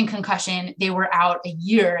 Their second concussion, they were out a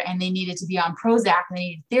year, and they needed to be on Prozac and they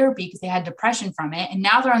needed therapy because they had depression from it. And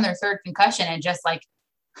now they're on their 3rd concussion, and just like,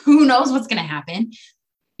 who knows what's going to happen?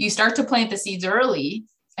 You start to plant the seeds early.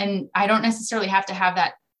 And I don't necessarily have to have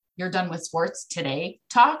that "you're done with sports today"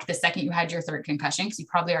 talk the second you had your 3rd concussion, because you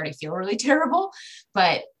probably already feel really terrible,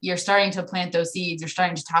 but you're starting to plant those seeds. You're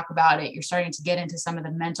starting to talk about it. You're starting to get into some of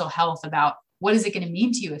the mental health about what is it going to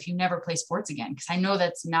mean to you if you never play sports again? Because I know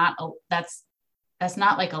that's not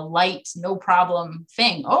like a light, no problem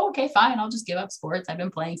thing. Oh, okay, fine. I'll just give up sports. I've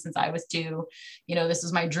been playing since I was 2. This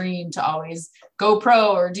was my dream to always go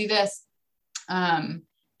pro or do this.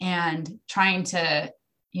 And trying to,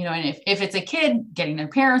 and if it's a kid, getting their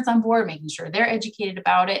parents on board, making sure they're educated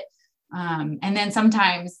about it. And then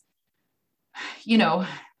sometimes,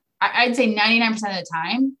 I'd say 99% of the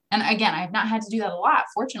time, and again, I've not had to do that a lot,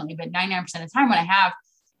 fortunately, but 99% of the time when I have,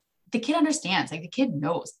 the kid understands, like the kid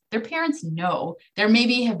knows, their parents know, they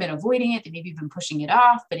maybe have been avoiding it. They maybe have been pushing it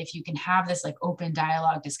off, but if you can have this like open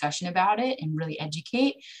dialogue discussion about it and really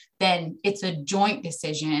educate, then it's a joint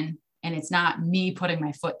decision and it's not me putting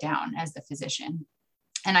my foot down as the physician.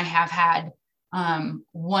 And I have had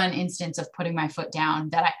one instance of putting my foot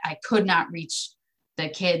down that I could not reach the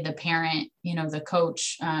kid, the parent, the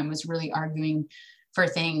coach was really arguing for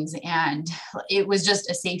things. And it was just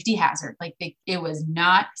a safety hazard. Like it was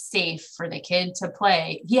not safe for the kid to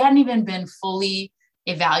play. He hadn't even been fully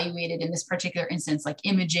evaluated in this particular instance, like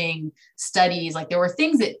imaging studies. Like there were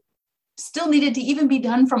things that still needed to even be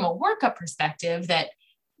done from a workup perspective that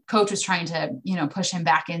coach was trying to, push him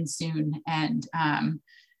back in soon. And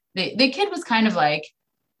the kid was kind of like,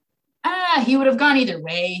 he would have gone either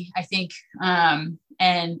way, I think.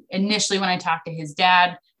 And initially when I talked to his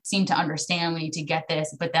dad, seemed to understand we need to get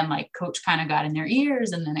this, but then like coach kind of got in their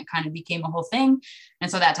ears and then it kind of became a whole thing. And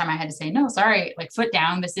so that time I had to say, no, sorry, like foot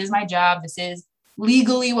down. This is my job. This is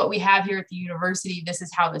legally what we have here at the university. This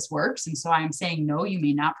is how this works. And so I'm saying, no, you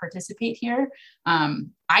may not participate here.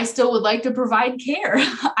 I still would like to provide care.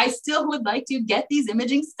 I still would like to get these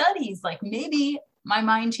imaging studies. Like maybe my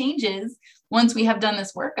mind changes once we have done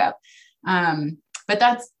this workup. But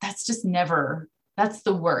that's just never, that's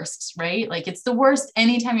the worst, right? Like it's the worst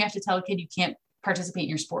anytime you have to tell a kid you can't participate in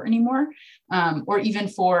your sport anymore, or even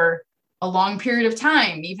for a long period of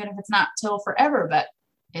time, even if it's not till forever, but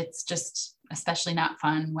it's just especially not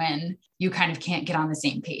fun when you kind of can't get on the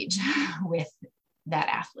same page with that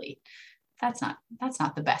athlete. That's not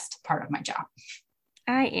the best part of my job.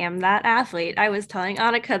 I am that athlete. I was telling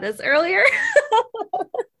Annika this earlier.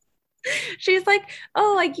 She's like,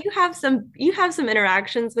 oh, like you have some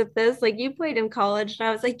interactions with this, like you played in college. And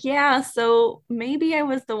I was like, yeah, so maybe I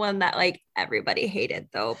was the one that like everybody hated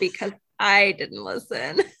though, because I didn't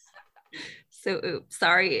listen. So oops,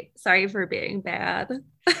 sorry for being bad.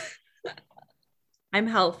 I'm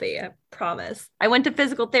healthy, I promise. I went to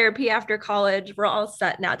physical therapy after college. We're all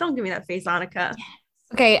set now. Don't give me that face, Annika.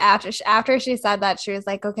 Okay, after she said that, she was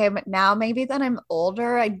like, okay, but now maybe that I'm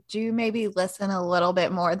older, I do maybe listen a little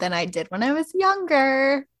bit more than I did when I was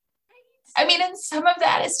younger. I mean, and some of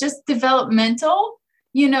that is just developmental,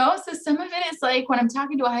 so some of it is like when I'm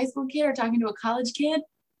talking to a high school kid or talking to a college kid,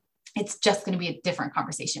 it's just going to be a different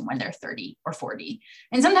conversation when they're 30 or 40.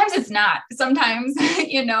 And sometimes it's not. Sometimes,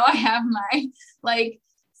 I have my like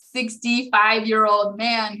 65-year-old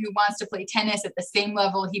man who wants to play tennis at the same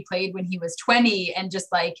level he played when he was 20, and just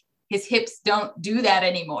like his hips don't do that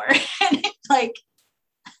anymore. And it's like,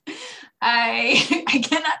 I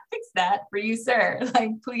cannot fix that for you, sir.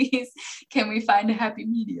 Like, please, can we find a happy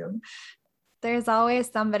medium? There's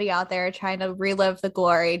always somebody out there trying to relive the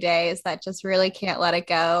glory days that just really can't let it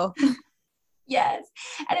go. Yes.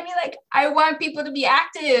 And I mean, like, I want people to be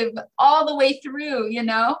active all the way through,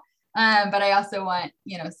 but I also want,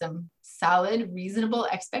 some solid, reasonable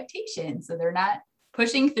expectations. So they're not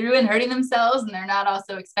pushing through and hurting themselves, and they're not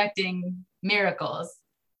also expecting miracles.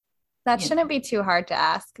 That shouldn't be too hard to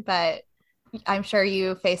ask, but I'm sure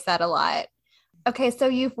you face that a lot. Okay. So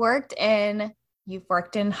you've worked in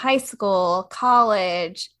high school,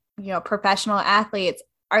 college, professional athletes.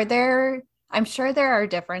 I'm sure there are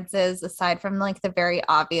differences aside from like the very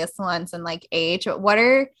obvious ones and like age. What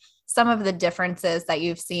are some of the differences that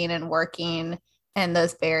you've seen in working in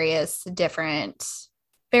those various different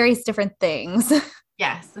things?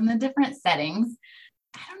 Yes. In the different settings.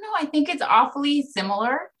 I don't know. I think it's awfully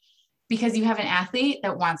similar because you have an athlete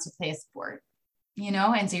that wants to play a sport,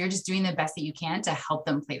 and so you're just doing the best that you can to help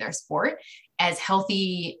them play their sport as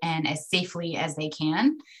healthy and as safely as they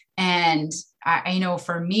can. And I know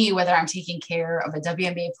for me, whether I'm taking care of a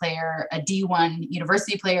WNBA player, a D1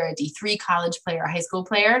 university player, a D3 college player, a high school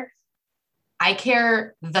player, I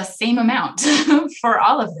care the same amount for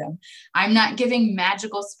all of them. I'm not giving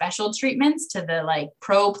magical special treatments to the like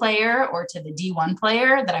pro player or to the D1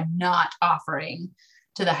 player that I'm not offering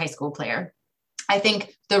to the high school player. I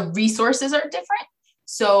think the resources are different.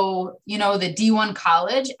 So, the D1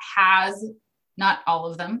 college has, not all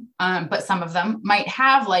of them, but some of them might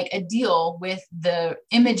have like a deal with the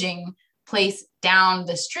imaging place down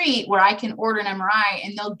the street where I can order an MRI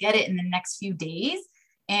and they'll get it in the next few days.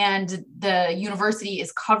 And the university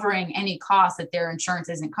is covering any costs that their insurance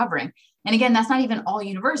isn't covering. And again, that's not even all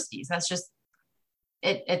universities. That's just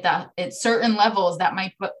at certain levels that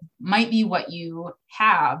might be what you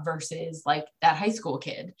have versus like that high school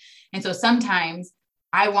kid. And so sometimes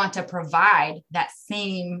I want to provide that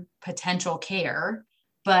same potential care,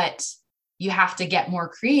 but you have to get more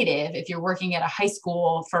creative if you're working at a high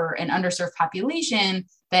school for an underserved population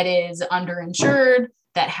that is underinsured,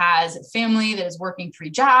 that has family that is working 3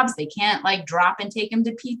 jobs. They can't like drop and take them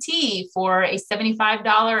to PT for a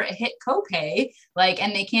 $75 a hit copay,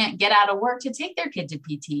 and they can't get out of work to take their kid to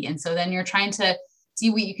PT. And so then you're trying to see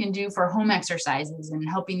what you can do for home exercises and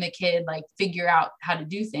helping the kid like figure out how to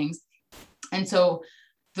do things. And so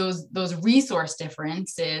those resource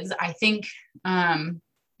differences, I think,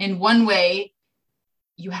 in one way,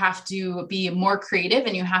 you have to be more creative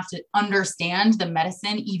and you have to understand the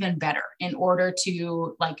medicine even better in order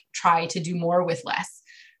to like try to do more with less.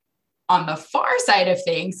 On the far side of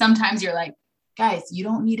things, sometimes you're like, guys, you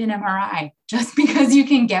don't need an MRI. Just because you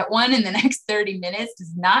can get one in the next 30 minutes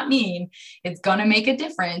does not mean it's going to make a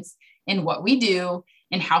difference in what we do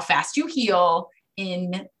and how fast you heal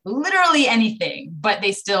in literally anything, but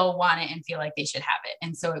they still want it and feel like they should have it.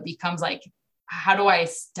 And so it becomes like, how do I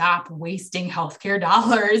stop wasting healthcare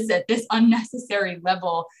dollars at this unnecessary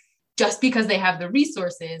level just because they have the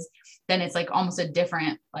resources? Then it's like almost a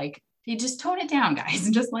different, like, hey, just tone it down, guys,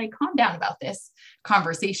 and just like calm down about this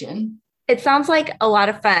conversation. It sounds like a lot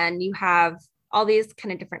of fun. You have all these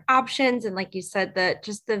kind of different options. And like you said,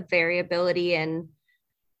 just the variability and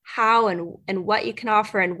how and what you can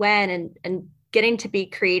offer and when, and getting to be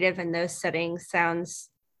creative in those settings sounds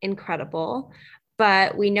incredible.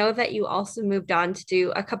 But we know that you also moved on to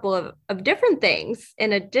do a couple of different things.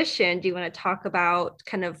 In addition, do you want to talk about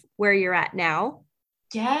kind of where you're at now?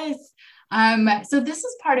 Yes. So this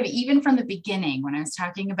is part of it, even from the beginning, when I was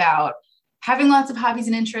talking about having lots of hobbies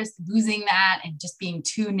and interests, losing that and just being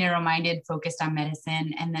too narrow-minded, focused on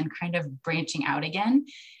medicine, and then kind of branching out again.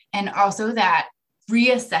 And also that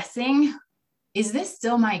reassessing, is this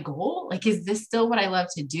still my goal? Like, is this still what I love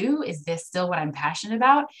to do? Is this still what I'm passionate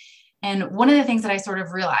about? And one of the things that I sort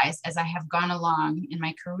of realized as I have gone along in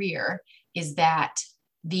my career is that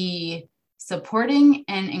the supporting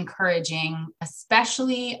and encouraging,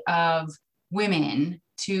 especially of women,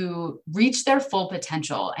 to reach their full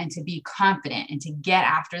potential and to be confident and to get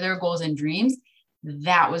after their goals and dreams,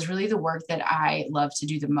 that was really the work that I love to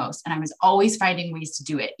do the most. And I was always finding ways to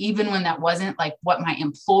do it, even when that wasn't like what my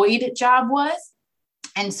employed job was.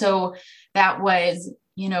 And so that was,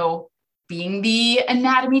 being the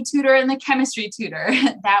anatomy tutor and the chemistry tutor.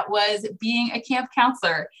 That was being a camp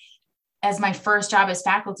counselor as my first job as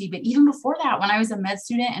faculty. But even before that, when I was a med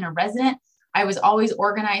student and a resident, I was always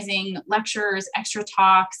organizing lectures, extra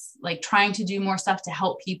talks, like trying to do more stuff to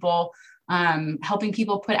help people, helping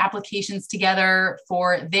people put applications together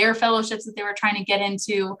for their fellowships that they were trying to get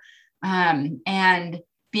into, and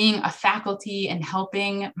being a faculty and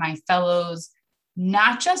helping my fellows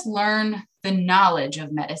not just learn the knowledge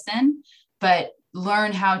of medicine, but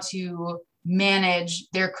learn how to manage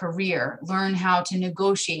their career, learn how to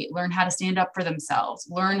negotiate, learn how to stand up for themselves,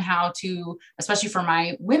 learn how to, especially for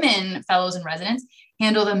my women fellows and residents,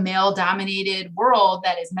 handle the male-dominated world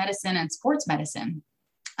that is medicine and sports medicine.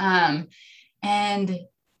 And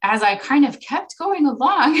as I kind of kept going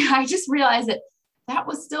along, I just realized that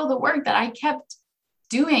was still the work that I kept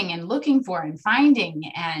doing and looking for and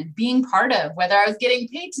finding and being part of, whether I was getting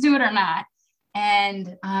paid to do it or not.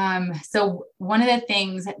 And so one of the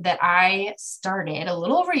things that I started a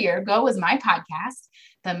little over a year ago was my podcast,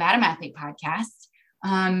 the Madam Athlete Podcast,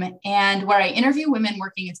 and where I interview women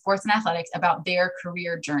working in sports and athletics about their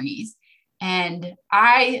career journeys. And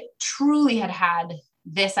I truly had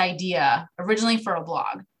this idea originally for a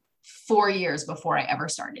blog 4 years before I ever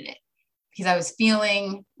started it, because I was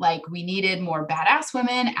feeling like we needed more badass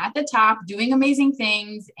women at the top doing amazing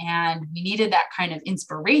things. And we needed that kind of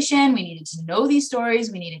inspiration. We needed to know these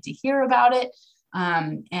stories. We needed to hear about it.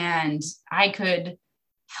 And I could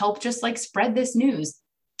help just like spread this news.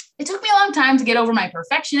 it took me a long time to get over my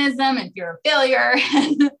perfectionism and fear of failure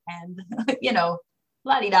and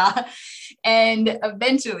la-di-da. And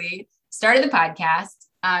eventually started the podcast.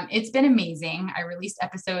 It's been amazing. I released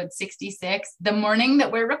episode 66 the morning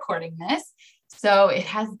that we're recording this. So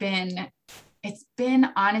it's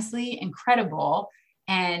been honestly incredible.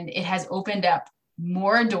 And it has opened up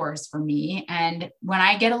more doors for me. And when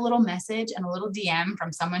I get a little message and a little DM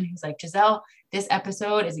from someone who's like, Giselle, this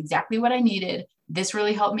episode is exactly what I needed. This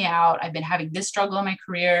really helped me out. I've been having this struggle in my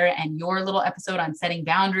career, and your little episode on setting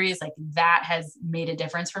boundaries, like that has made a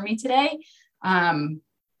difference for me today.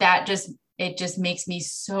 It just makes me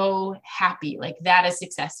so happy. Like that is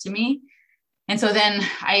success to me. And so then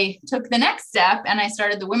I took the next step and I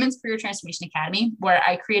started the Women's Career Transformation Academy, where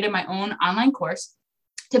I created my own online course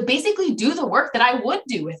to basically do the work that I would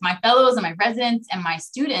do with my fellows and my residents and my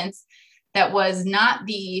students. That was not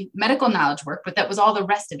the medical knowledge work, but that was all the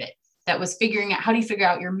rest of it. That was figuring out, how do you figure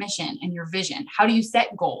out your mission and your vision? How do you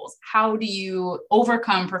set goals? How do you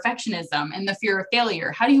overcome perfectionism and the fear of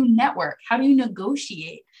failure? How do you network? How do you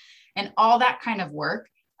negotiate? And all that kind of work.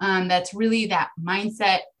 That's really that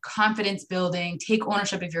mindset, confidence building, take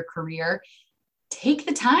ownership of your career. Take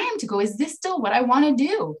the time to go, is this still what I want to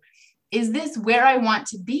do? Is this where I want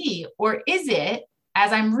to be? Or is it,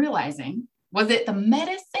 as I'm realizing, was it the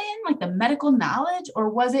medicine, like the medical knowledge, or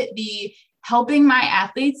was it the helping my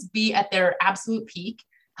athletes be at their absolute peak,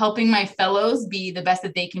 helping my fellows be the best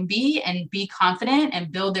that they can be and be confident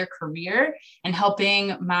and build their career, and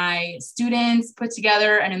helping my students put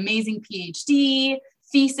together an amazing PhD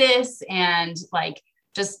thesis and like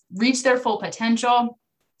just reach their full potential?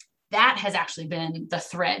 That has actually been the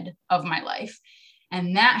thread of my life.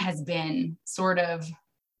 And that has been sort of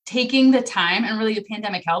taking the time, and really the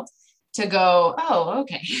pandemic helped to go, oh,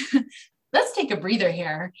 okay, let's take a breather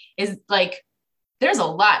here. Is like, there's a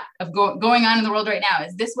lot of going on in the world right now.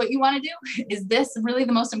 Is this what you want to do? Is this really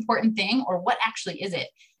the most important thing, or what actually is it?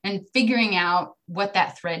 And figuring out what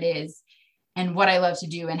that thread is and what I love to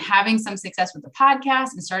do, and having some success with the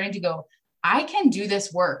podcast and starting to go, I can do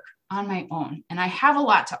this work on my own, and I have a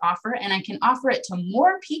lot to offer, and I can offer it to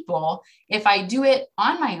more people if I do it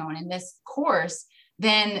on my own in this course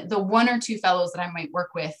than the one or two fellows that I might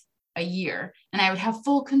work with a year. And I would have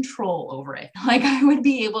full control over it. Like I would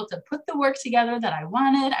be able to put the work together that I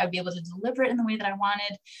wanted. I would be able to deliver it in the way that I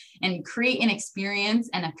wanted, and create an experience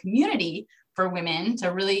and a community for women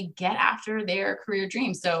to really get after their career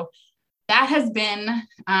dreams. So that has been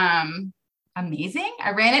amazing.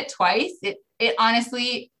 I ran it twice. It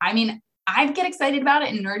honestly, I mean, I'd get excited about it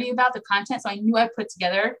and nerdy about the content. So I knew I put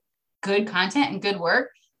together good content and good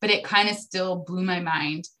work, but it kind of still blew my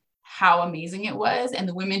mind how amazing it was. And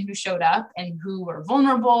the women who showed up and who were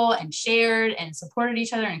vulnerable and shared and supported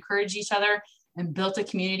each other, encouraged each other, and built a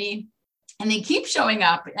community. And they keep showing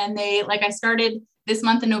up. And I started this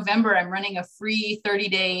month in November, I'm running a free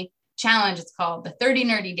 30-day challenge. It's called the 30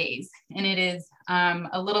 Nerdy Days. And it is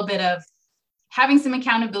a little bit of having some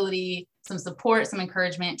accountability, some support, some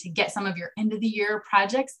encouragement to get some of your end of the year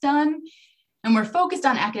projects done. And we're focused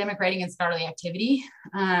on academic writing and scholarly activity,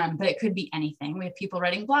 but it could be anything. We have people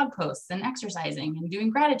writing blog posts and exercising and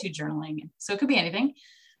doing gratitude journaling. So it could be anything.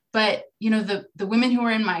 But, the women who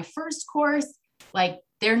were in my first course, like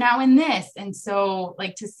they're now in this. And so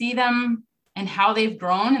like to see them and how they've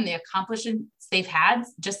grown and the accomplishments they've had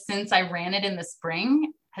just since I ran it in the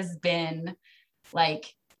spring has been like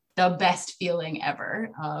the best feeling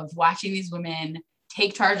ever, of watching these women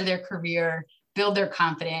take charge of their career, build their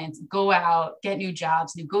confidence, go out, get new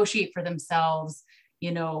jobs, negotiate for themselves,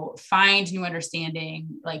 find new understanding,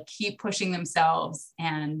 like keep pushing themselves.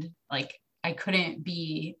 And like, I couldn't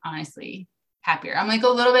be honestly happier. I'm like a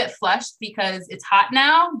little bit flushed because it's hot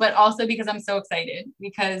now, but also because I'm so excited,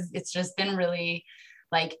 because it's just been really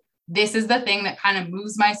like, this is the thing that kind of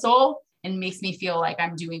moves my soul and makes me feel like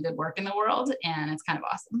I'm doing good work in the world. And it's kind of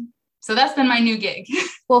awesome. So that's been my new gig.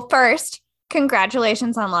 Well, first,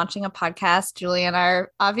 congratulations on launching a podcast. Julie and I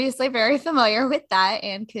are obviously very familiar with that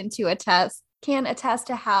and can attest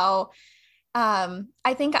to how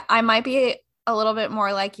I think I might be a little bit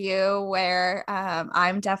more like you, where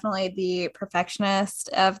I'm definitely the perfectionist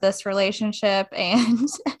of this relationship, and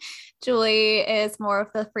Julie is more of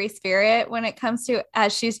the free spirit when it comes to,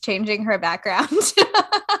 as she's changing her background.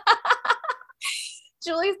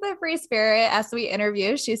 Julie's the free spirit as we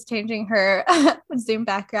interview. She's changing her Zoom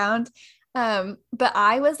background. But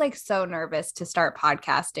I was like so nervous to start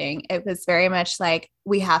podcasting. It was very much like,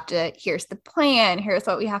 here's the plan. Here's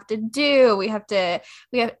what we have to do.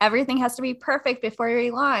 Everything has to be perfect before we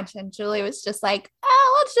launch. And Julie was just like,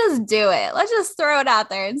 oh, let's just do it. Let's just throw it out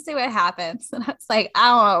there and see what happens. And I was like, I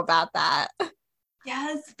don't know about that.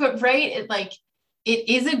 Yes, but right, it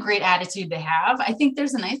is a great attitude to have. I think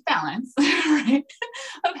there's a nice balance, right,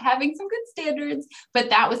 of having some good standards.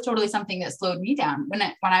 But that was totally something that slowed me down when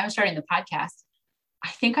I was starting the podcast. I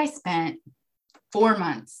think I spent 4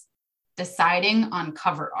 months deciding on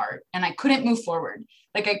cover art, and I couldn't move forward.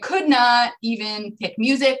 Like I could not even pick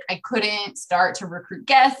music. I couldn't start to recruit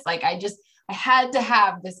guests. I had to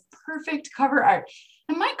have this perfect cover art.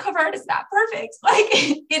 And my cover art is not perfect. Like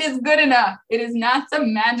it is good enough. It is not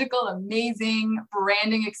some magical, amazing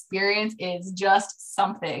branding experience. It is just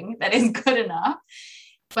something that is good enough.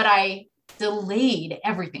 But I delayed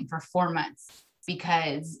everything for 4 months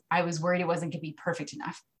because I was worried it wasn't going to be perfect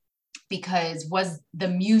enough. Because was the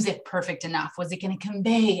music perfect enough? Was it going to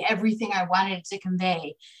convey everything I wanted it to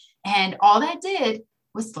convey? And all that did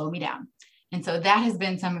was slow me down. And so that has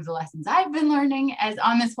been some of the lessons I've been learning as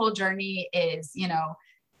on this whole journey is,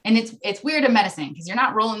 and it's weird in medicine because you're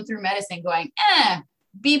not rolling through medicine going,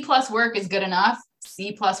 B+ work is good enough.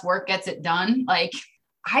 C+ work gets it done. Like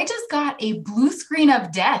I just got a blue screen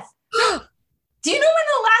of death. Do you know when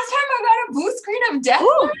the last time I got a blue screen of death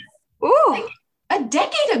was? Ooh. Like a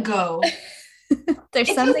decade ago.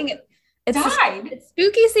 There's something. It's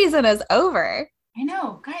spooky season is over. I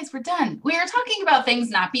know, guys, we're done. We are talking about things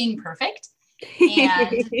not being perfect.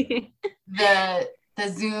 And the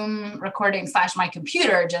Zoom recording / my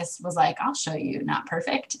computer just was like, I'll show you not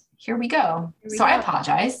perfect. Here we go. I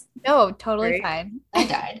apologize. No, totally fine. I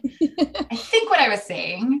died. I think what I was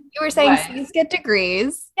saying. You were saying C's get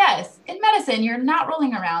degrees. Yes. In medicine, you're not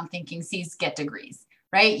rolling around thinking C's get degrees,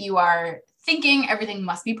 right? You are thinking everything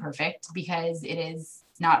must be perfect because it is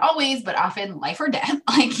not always, but often life or death.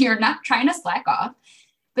 Like you're not trying to slack off.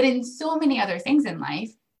 But in so many other things in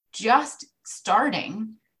life, just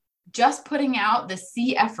starting, just putting out the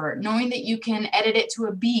C effort, knowing that you can edit it to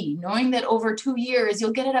a B, knowing that over 2 years,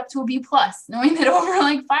 you'll get it up to a B+, knowing that over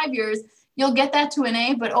like 5 years, you'll get that to an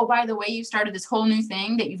A, but oh, by the way, you started this whole new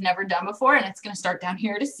thing that you've never done before, and it's going to start down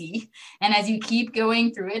here to C. And as you keep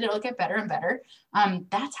going through it, it'll get better and better.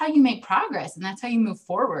 That's how you make progress, and that's how you move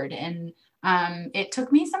forward. And it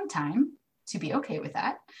took me some time to be okay with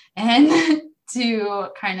that and to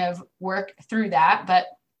kind of work through that. But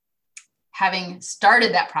having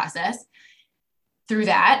started that process through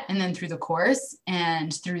that, and then through the course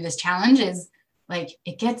and through this challenge is like,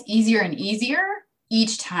 it gets easier and easier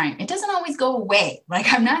each time. It doesn't always go away.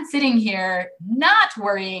 Like I'm not sitting here not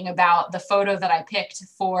worrying about the photo that I picked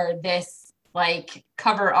for this like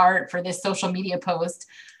cover art for this social media post.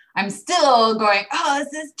 I'm still going, oh,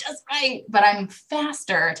 this is just right. But I'm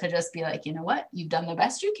faster to just be like, you know what? You've done the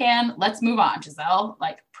best you can. Let's move on, Giselle.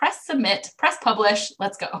 Like press submit, press publish.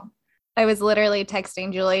 Let's go. I was literally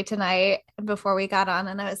texting Julie tonight before we got on,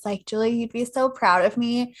 and I was like, Julie, you'd be so proud of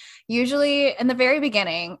me. Usually in the very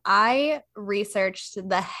beginning, I researched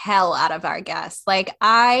the hell out of our guests. Like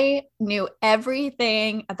I knew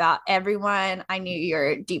everything about everyone. I knew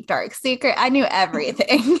your deep, dark secret. I knew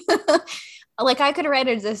everything. Like I could write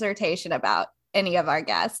a dissertation about any of our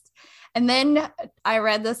guests. And then I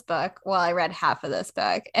read this book. Well, I read half of this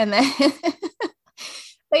book. And then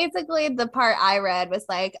basically the part I read was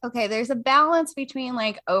like, okay, there's a balance between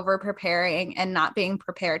like over preparing and not being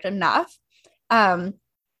prepared enough.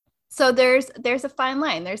 So there's a fine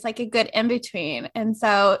line. There's like a good in between. And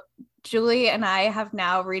so Julie and I have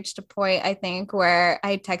now reached a point, I think, where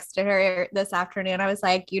I texted her this afternoon. I was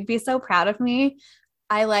like, you'd be so proud of me.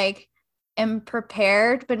 I like am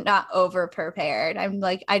prepared, but not over prepared. I'm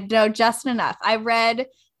like, I know just enough. I read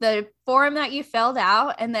the form that you filled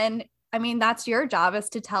out, and then I mean, that's your job, is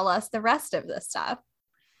to tell us the rest of this stuff.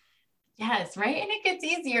 Yes, right. And it gets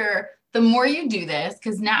easier the more you do this,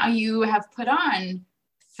 because now you have put on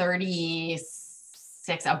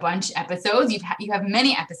 36, a bunch episodes. You have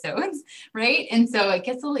many episodes, right? And so it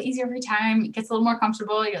gets a little easier every time. It gets a little more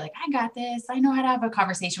comfortable. You're like, I got this. I know how to have a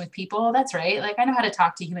conversation with people. That's right. Like I know how to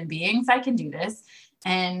talk to human beings. I can do this.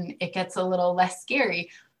 And it gets a little less scary.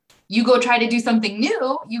 You go try to do something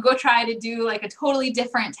new, you go try to do like a totally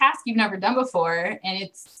different task you've never done before. And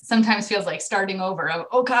it sometimes feels like starting over.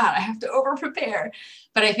 Oh God, I have to over prepare.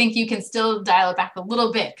 But I think you can still dial it back a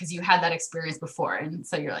little bit because you had that experience before. And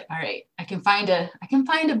so you're like, all right, I can find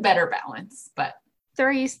a better balance. But so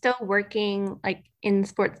are you still working like in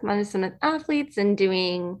sports medicine with athletes and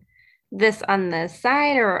doing this on the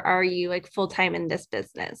side, or are you like full-time in this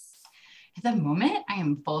business? At the moment, I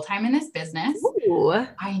am full-time in this business. Ooh.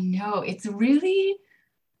 I know it's really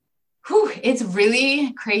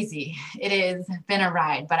crazy. It has been a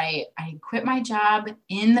ride, but I quit my job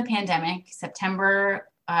in the pandemic, September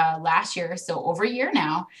last year. So over a year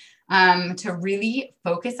now, to really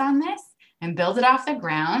focus on this and build it off the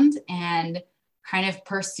ground. And kind of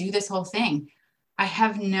pursue this whole thing. I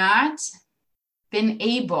have not been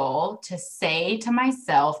able to say to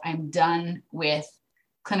myself, I'm done with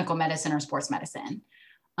clinical medicine or sports medicine.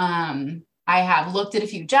 I have looked at a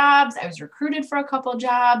few jobs. I was recruited for a couple of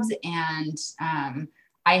jobs, and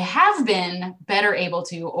I have been better able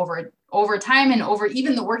to over time and over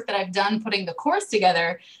even the work that I've done putting the course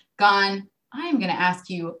together, gone, I'm going to ask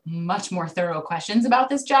you much more thorough questions about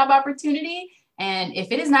this job opportunity. And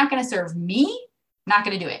if it is not going to serve me, I'm not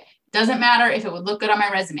going to do it. Doesn't matter if it would look good on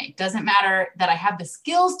my resume. Doesn't matter that I have the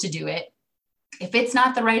skills to do it. If it's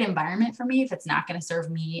not the right environment for me, if it's not going to serve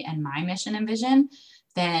me and my mission and vision,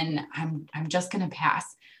 then I'm just going to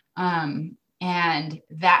pass. And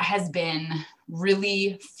that has been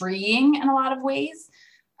really freeing in a lot of ways.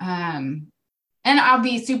 And I'll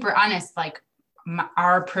be super honest, like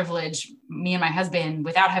our privilege, me and my husband,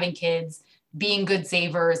 without having kids, being good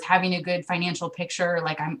savers, having a good financial picture,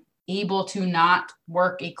 like I'm able to not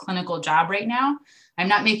work a clinical job right now. I'm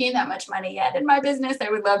not making that much money yet in my business. I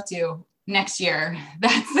would love to next year.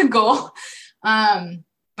 That's the goal.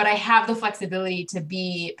 But I have the flexibility to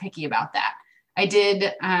be picky about that. I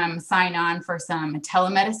did sign on for some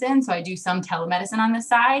telemedicine. So I do some telemedicine on the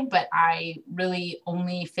side, but I really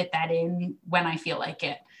only fit that in when I feel like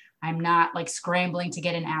it. I'm not like scrambling to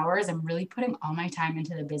get in hours. I'm really putting all my time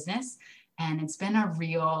into the business. And it's been a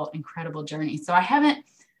real incredible journey. So I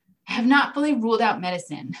have not fully ruled out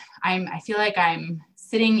medicine. I feel like I'm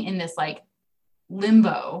sitting in this like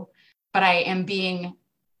limbo, but I am being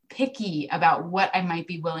picky about what I might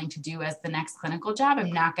be willing to do as the next clinical job.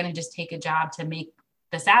 I'm not going to just take a job to make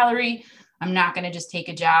the salary. I'm not going to just take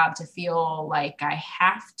a job to feel like I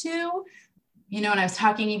have to. You know, and I was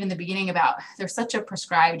talking even in the beginning about there's such a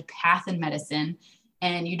prescribed path in medicine,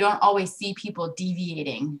 and you don't always see people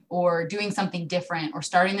deviating or doing something different or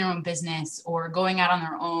starting their own business or going out on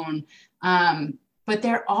their own. But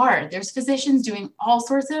there's physicians doing all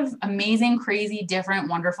sorts of amazing, crazy, different,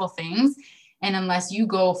 wonderful things. And unless you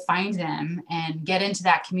go find them and get into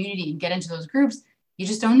that community and get into those groups, you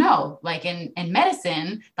just don't know. Like in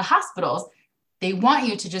medicine, the hospitals, they want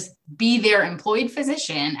you to just be their employed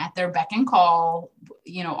physician at their beck and call,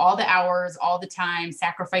 you know, all the hours, all the time,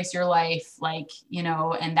 sacrifice your life, like, you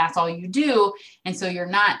know, and that's all you do. And so you're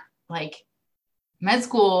not like med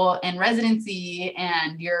school and residency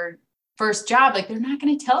and your first job, like they're not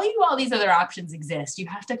going to tell you all these other options exist. You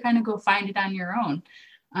have to kind of go find it on your own.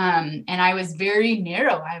 And I was very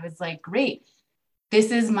narrow. I was like, great, this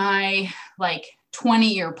is my like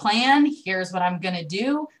 20-year plan. Here's what I'm going to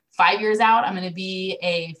do. 5 years out, I'm going to be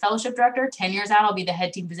a fellowship director. 10 years out, I'll be the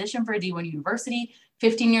head team physician for a D1 university.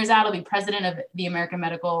 15 years out, I'll be president of the American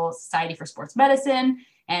Medical Society for Sports Medicine.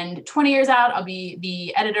 And 20 years out, I'll be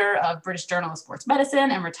the editor of British Journal of Sports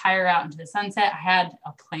Medicine and retire out into the sunset. I had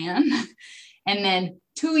a plan. And then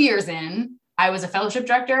 2 years in, I was a fellowship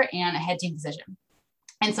director and a head team physician.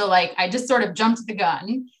 And so like, I just sort of jumped the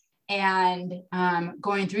gun and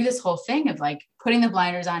going through this whole thing of like putting the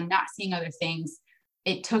blinders on, not seeing other things.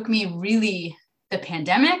 It took me really the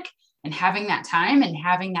pandemic and having that time and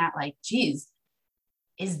having that like, geez,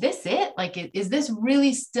 is this it? Like, is this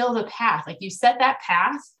really still the path? Like you set that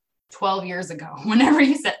path 12 years ago, whenever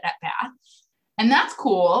you set that path. And that's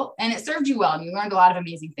cool. And it served you well. And you learned a lot of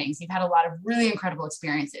amazing things. You've had a lot of really incredible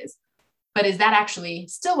experiences. But is that actually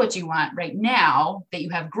still what you want right now that you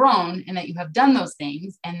have grown and that you have done those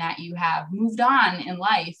things and that you have moved on in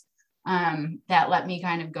life? That let me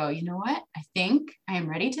kind of go, you know what? I think I am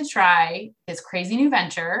ready to try this crazy new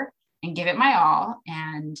venture and give it my all.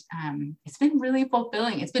 And it's been really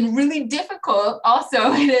fulfilling. It's been really difficult.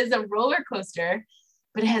 Also, it is a roller coaster,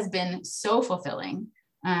 but it has been so fulfilling.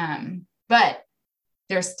 But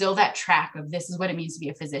there's still that track of this is what it means to be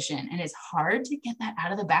a physician. And it's hard to get that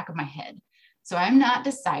out of the back of my head. So I'm not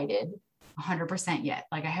decided 100% yet.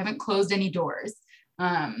 Like I haven't closed any doors,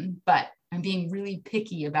 but I'm being really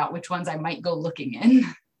picky about which ones I might go looking in.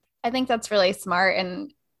 I think that's really smart.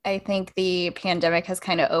 And I think the pandemic has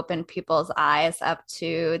kind of opened people's eyes up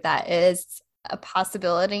to that is a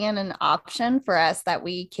possibility and an option for us, that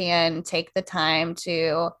we can take the time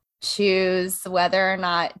to choose whether or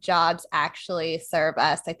not jobs actually serve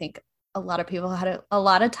us. I think a lot of people had a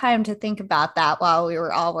lot of time to think about that while we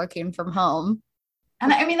were all working from home.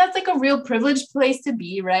 And I mean, that's like a real privileged place to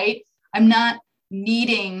be, right? I'm not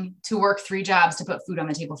needing to work 3 jobs to put food on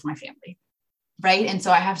the table for my family, right? And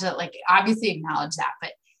so I have to like obviously acknowledge that.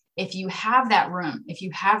 But if you have that room, if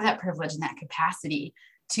you have that privilege and that capacity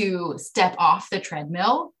to step off the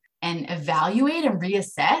treadmill and evaluate and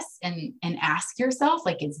reassess and ask yourself,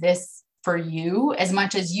 like, is this for you as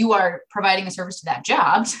much as you are providing a service to that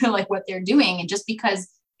job, to like what they're doing? And just because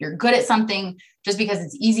you're good at something, just because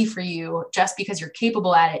it's easy for you, just because you're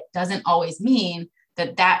capable at it, doesn't always mean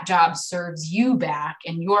that that job serves you back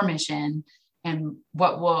and your mission and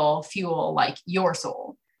what will fuel like your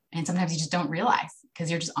soul. And sometimes you just don't realize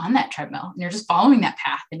because you're just on that treadmill and you're just following that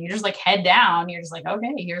path and you're just like head down. You're just like,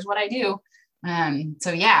 okay, here's what I do.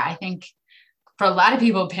 So yeah, I think for a lot of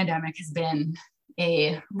people, pandemic has been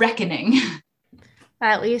a reckoning.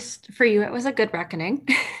 At least for you, it was a good reckoning.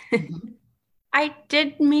 Mm-hmm. I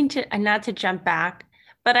did mean to, not to jump back,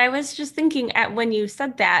 but I was just thinking at when you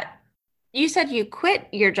said that, you said you quit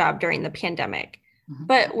your job during the pandemic, Mm-hmm.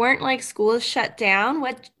 but weren't like schools shut down?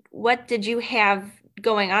 What did you have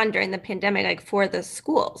going on during the pandemic, like for the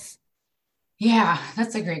schools? Yeah,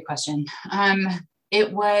 that's a great question.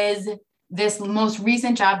 It was this most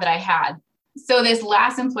recent job that I had. So this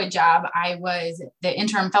last employed job, I was the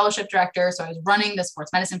interim fellowship director. So I was running the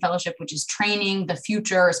sports medicine fellowship, which is training the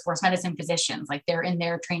future sports medicine physicians. Like they're in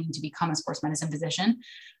their training to become a sports medicine physician.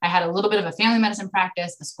 I had a little bit of a family medicine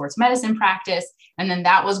practice, a sports medicine practice. And then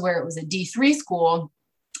that was where it was a D3 school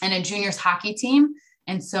and a juniors hockey team.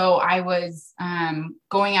 And so I was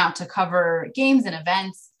going out to cover games and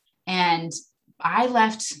events, and I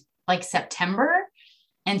left like September.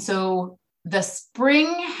 And so the spring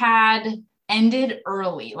had ended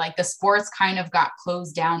early, like the sports kind of got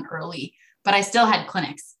closed down early, but I still had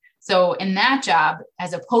clinics. So in that job,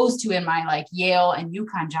 as opposed to in my like Yale and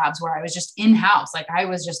UConn jobs where I was just in-house, like I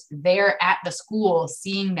was just there at the school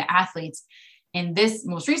seeing the athletes. In this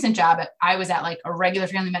most recent job, I was at like a regular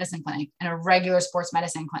family medicine clinic and a regular sports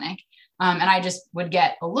medicine clinic. And I just would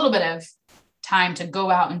get a little bit of time to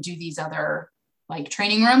go out and do these other like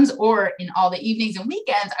training rooms, or in all the evenings and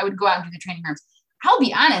weekends, I would go out and do the training rooms. I'll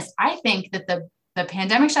be honest, I think that the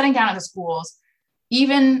pandemic shutting down of the schools,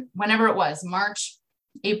 even whenever it was March,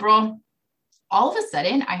 April, all of a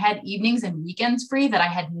sudden I had evenings and weekends free that I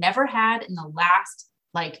had never had in the last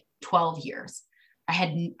like 12 years.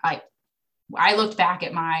 I looked back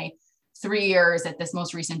at my 3 years at this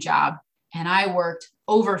most recent job, and I worked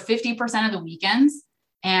over 50% of the weekends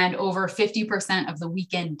and over 50% of the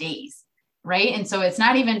weekend days. Right. And so it's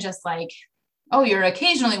not even just like, oh, you're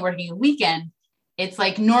occasionally working a weekend. It's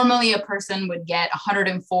like normally a person would get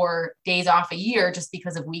 104 days off a year just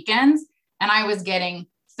because of weekends. And I was getting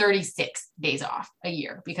 36 days off a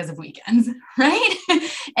year because of weekends. Right.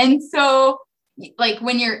 And so like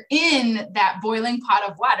when you're in that boiling pot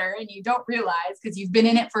of water and you don't realize because you've been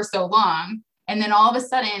in it for so long, and then all of a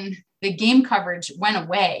sudden the game coverage went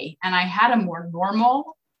away and I had a more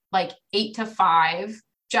normal, like 8 to 5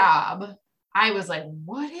 job, I was like,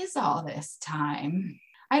 what is all this time?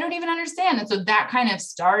 I don't even understand. And so that kind of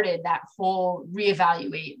started that whole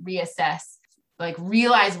reevaluate, reassess, like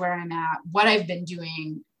realize where I'm at, what I've been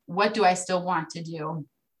doing, what do I still want to do?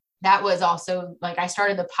 That was also like, I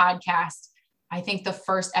started the podcast. I think the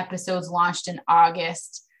first episodes launched in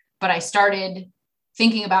August, but I started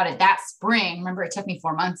thinking about it that spring. Remember, it took me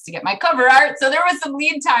 4 months to get my cover art. So there was some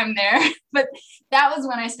lead time there, but that was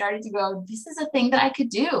when I started to go, this is a thing that I could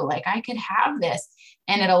do. Like I could have this.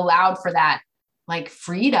 And it allowed for that like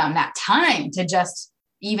freedom, that time to just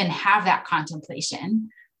even have that contemplation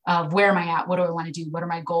of where am I at? What do I want to do? What are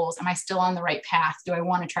my goals? Am I still on the right path? Do I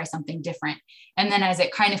want to try something different? And then as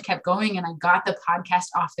it kind of kept going and I got the podcast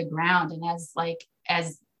off the ground, and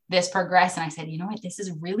as this progressed and I said, you know what, this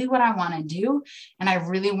is really what I want to do. And I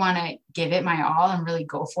really want to give it my all and really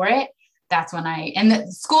go for it. That's when and the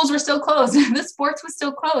schools were still closed. The sports was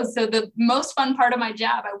still closed. So the most fun part of my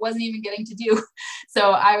job, I wasn't even getting to do.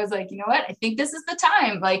 So I was like, you know what, I think this is the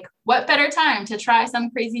time. Like what better time to try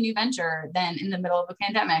some crazy new venture than in the middle of a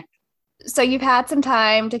pandemic? So you've had some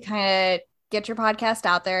time to kind of get your podcast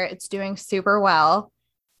out there. It's doing super well.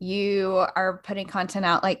 You are putting content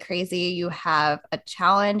out like crazy. You have a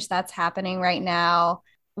challenge that's happening right now.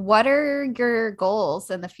 What are your goals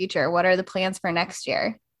in the future? What are the plans for next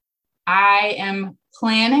year? I am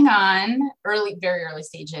planning on very early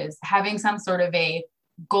stages, having some sort of a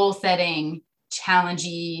goal setting,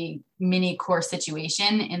 challenging mini course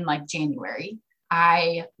situation in like January.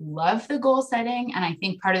 I love the goal setting. And I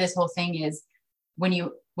think part of this whole thing is when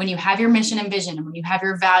you have your mission and vision, and when you have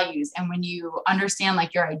your values, and when you understand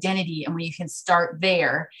like your identity, and when you can start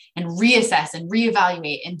there and reassess and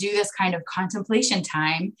reevaluate and do this kind of contemplation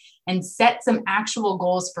time and set some actual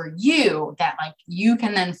goals for you that like you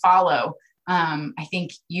can then follow. I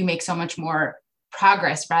think you make so much more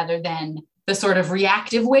progress rather than the sort of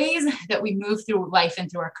reactive ways that we move through life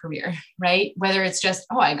and through our career, right? Whether it's just,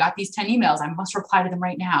 oh, I got these 10 emails, I must reply to them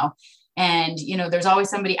right now. And, you know, there's always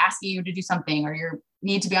somebody asking you to do something, or you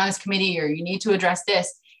need to be on this committee, or you need to address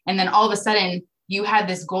this. And then all of a sudden you had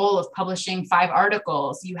this goal of publishing 5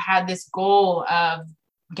 articles. You had this goal of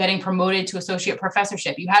getting promoted to associate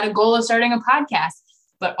professorship. You had a goal of starting a podcast,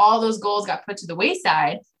 but all those goals got put to the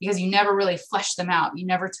wayside because you never really fleshed them out. You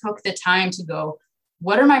never took the time to go,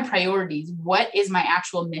 what are my priorities? What is my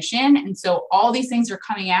actual mission? And so all these things are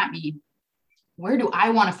coming at me. Where do I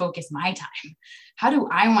want to focus my time? How do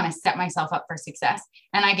I want to set myself up for success?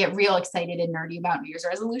 And I get real excited and nerdy about New Year's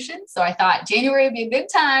resolutions. So I thought January would be a good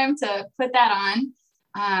time to put that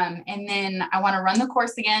on. And then I want to run the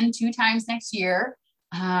course again 2 times next year.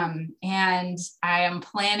 And I am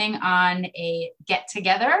planning on a get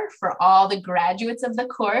together for all the graduates of the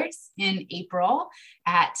course in April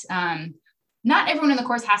at, not everyone in the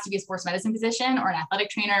course has to be a sports medicine physician or an athletic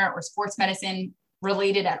trainer or sports medicine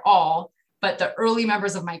related at all. But the early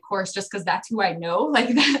members of my course, just because that's who I know, like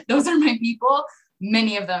that, those are my people.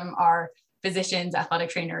 Many of them are physicians, athletic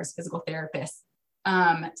trainers, physical therapists.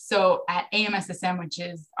 So at AMSSM, which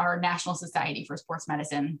is our National Society for Sports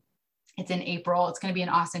Medicine, it's in April. It's going to be in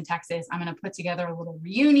Austin, Texas. I'm going to put together a little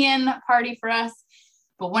reunion party for us.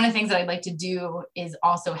 But one of the things that I'd like to do is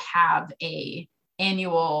also have a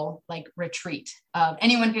annual like retreat of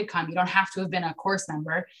anyone could come. You don't have to have been a course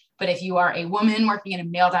member, but if you are a woman working in a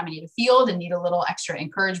male dominated field and need a little extra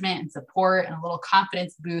encouragement and support and a little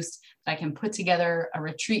confidence boost, I can put together a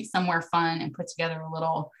retreat somewhere fun and put together a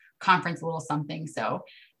little conference, a little something. So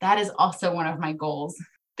that is also one of my goals.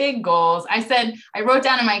 Big goals. I wrote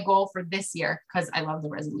down in my goal for this year, because I love the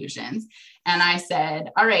resolutions. And I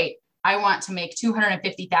said, all right, I want to make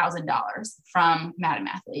 $250,000 from Madam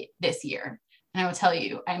Athlete this year. And I will tell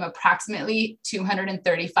you, I'm approximately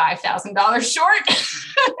 $235,000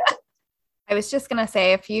 short. I was just going to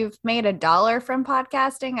say, if you've made $1 from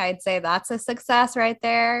podcasting, I'd say that's a success right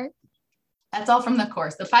there. That's all from the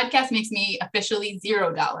course. The podcast makes me officially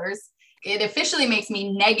 $0. It officially makes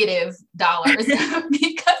me negative dollars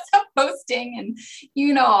because of posting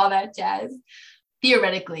and all that jazz.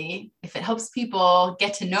 Theoretically, if it helps people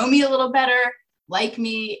get to know me a little better, like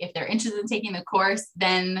me, if they're interested in taking the course,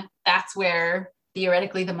 then that's where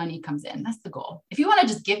theoretically the money comes in. That's the goal. If you want to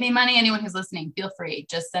just give me money, anyone who's listening, feel free.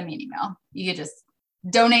 Just send me an email. You could just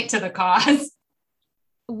donate to the cause.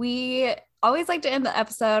 We always like to end the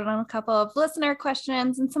episode on a couple of listener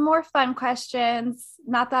questions and some more fun questions.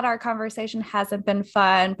 Not that our conversation hasn't been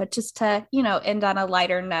fun, but just to, end on a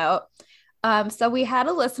lighter note. So we had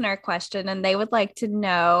a listener question and they would like to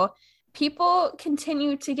know, people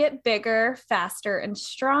continue to get bigger, faster, and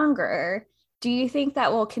stronger. Do you think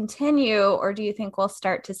that will continue, or do you think we'll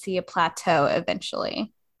start to see a plateau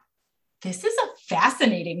eventually? This is a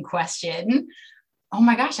fascinating question. Oh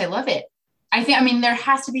my gosh, I love it. There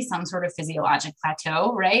has to be some sort of physiologic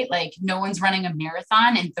plateau, right? Like no one's running a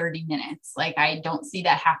marathon in 30 minutes. Like I don't see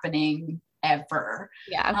that happening ever.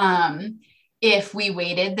 Yeah. If we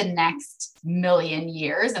waited the next million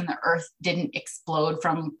years and the earth didn't explode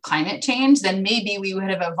from climate change, then maybe we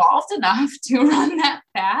would have evolved enough to run that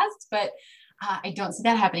fast. But I don't see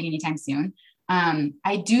that happening anytime soon.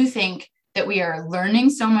 I do think that we are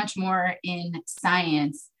learning so much more in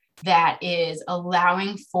science that is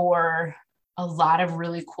allowing for a lot of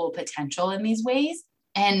really cool potential in these ways.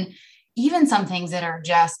 And even some things that are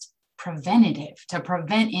just preventative to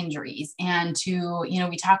prevent injuries and to,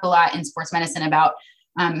 we talk a lot in sports medicine about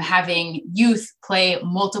having youth play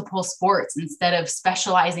multiple sports instead of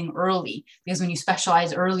specializing early, because when you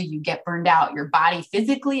specialize early, you get burned out, your body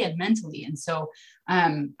physically and mentally. And so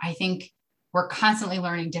I think we're constantly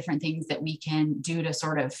learning different things that we can do to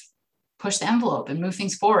sort of push the envelope and move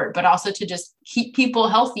things forward, but also to just keep people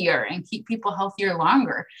healthier and keep people healthier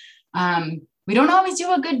longer. We don't always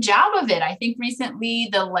do a good job of it. I think recently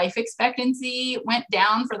the life expectancy went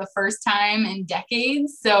down for the first time in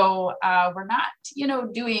decades. So we're not,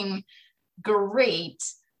 doing great.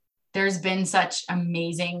 There's been such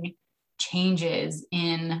amazing changes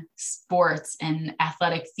in sports and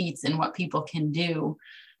athletic feats and what people can do.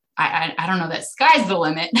 I don't know that sky's the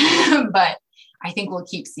limit, but I think we'll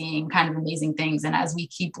keep seeing kind of amazing things. And as we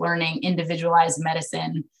keep learning individualized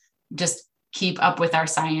medicine, just keep up with our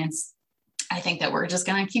science, I think that we're just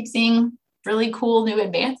going to keep seeing really cool new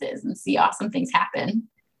advances and see awesome things happen.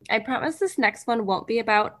 I promise this next one won't be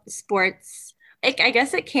about sports. I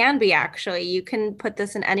guess it can be, actually. You can put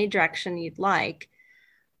this in any direction you'd like.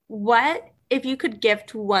 What if you could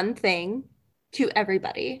gift one thing to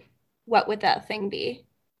everybody? What would that thing be?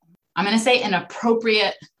 I'm going to say an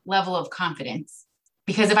appropriate level of confidence,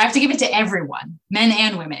 because if I have to give it to everyone, men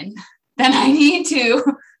and women, then I need to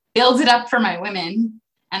build it up for my women.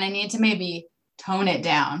 And I need to maybe tone it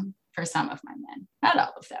down for some of my men, not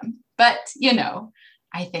all of them, but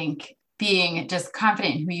I think being just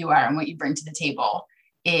confident in who you are and what you bring to the table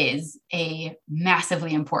is a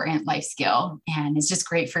massively important life skill. And it's just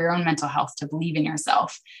great for your own mental health to believe in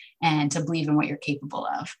yourself and to believe in what you're capable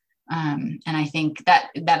of. And I think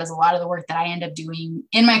that is a lot of the work that I end up doing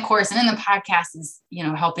in my course and in the podcast is,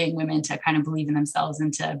 helping women to kind of believe in themselves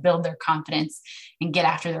and to build their confidence and get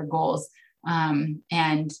after their goals.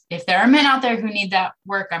 And if there are men out there who need that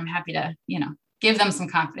work, I'm happy to, give them some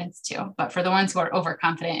confidence too. But for the ones who are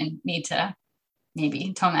overconfident and need to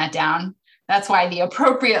maybe tone that down, that's why the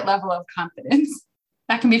appropriate level of confidence,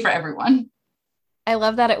 that can be for everyone. I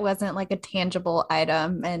love that it wasn't like a tangible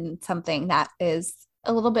item and something that is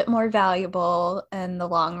a little bit more valuable in the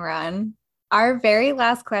long run. Our very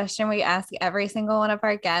last question we ask every single one of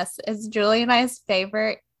our guests is Julie and I's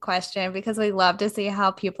favorite question because we love to see how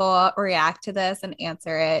people react to this and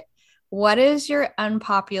answer it. What is your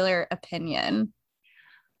unpopular opinion?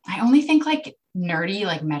 I only think like nerdy,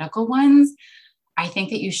 like medical ones. I think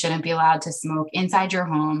that you shouldn't be allowed to smoke inside your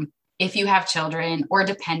home if you have children or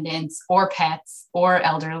dependents or pets or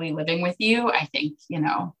elderly living with you. I think,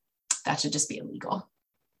 that should just be illegal.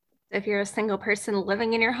 If you're a single person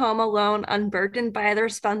living in your home alone, unburdened by the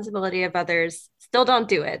responsibility of others, still don't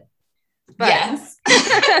do it. But, yes.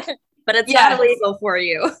 But it's not illegal for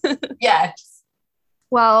you. Yes.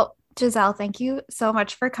 Well, Giselle, thank you so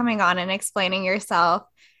much for coming on and explaining yourself.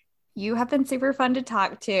 You have been super fun to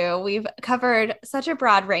talk to. We've covered such a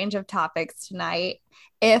broad range of topics tonight.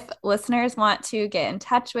 If listeners want to get in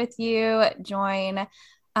touch with you, join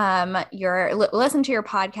listen to your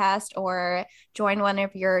podcast or join one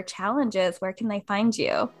of your challenges, where can they find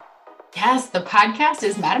you? Yes, the podcast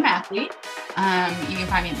is Madam Athlete. You can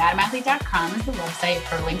find me at madamathlete.com is the website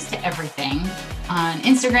for links to everything. On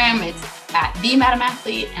Instagram, it's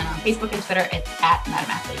 @TheMadamAthlete, and on Facebook and Twitter, it's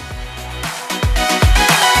 @MadamAthlete.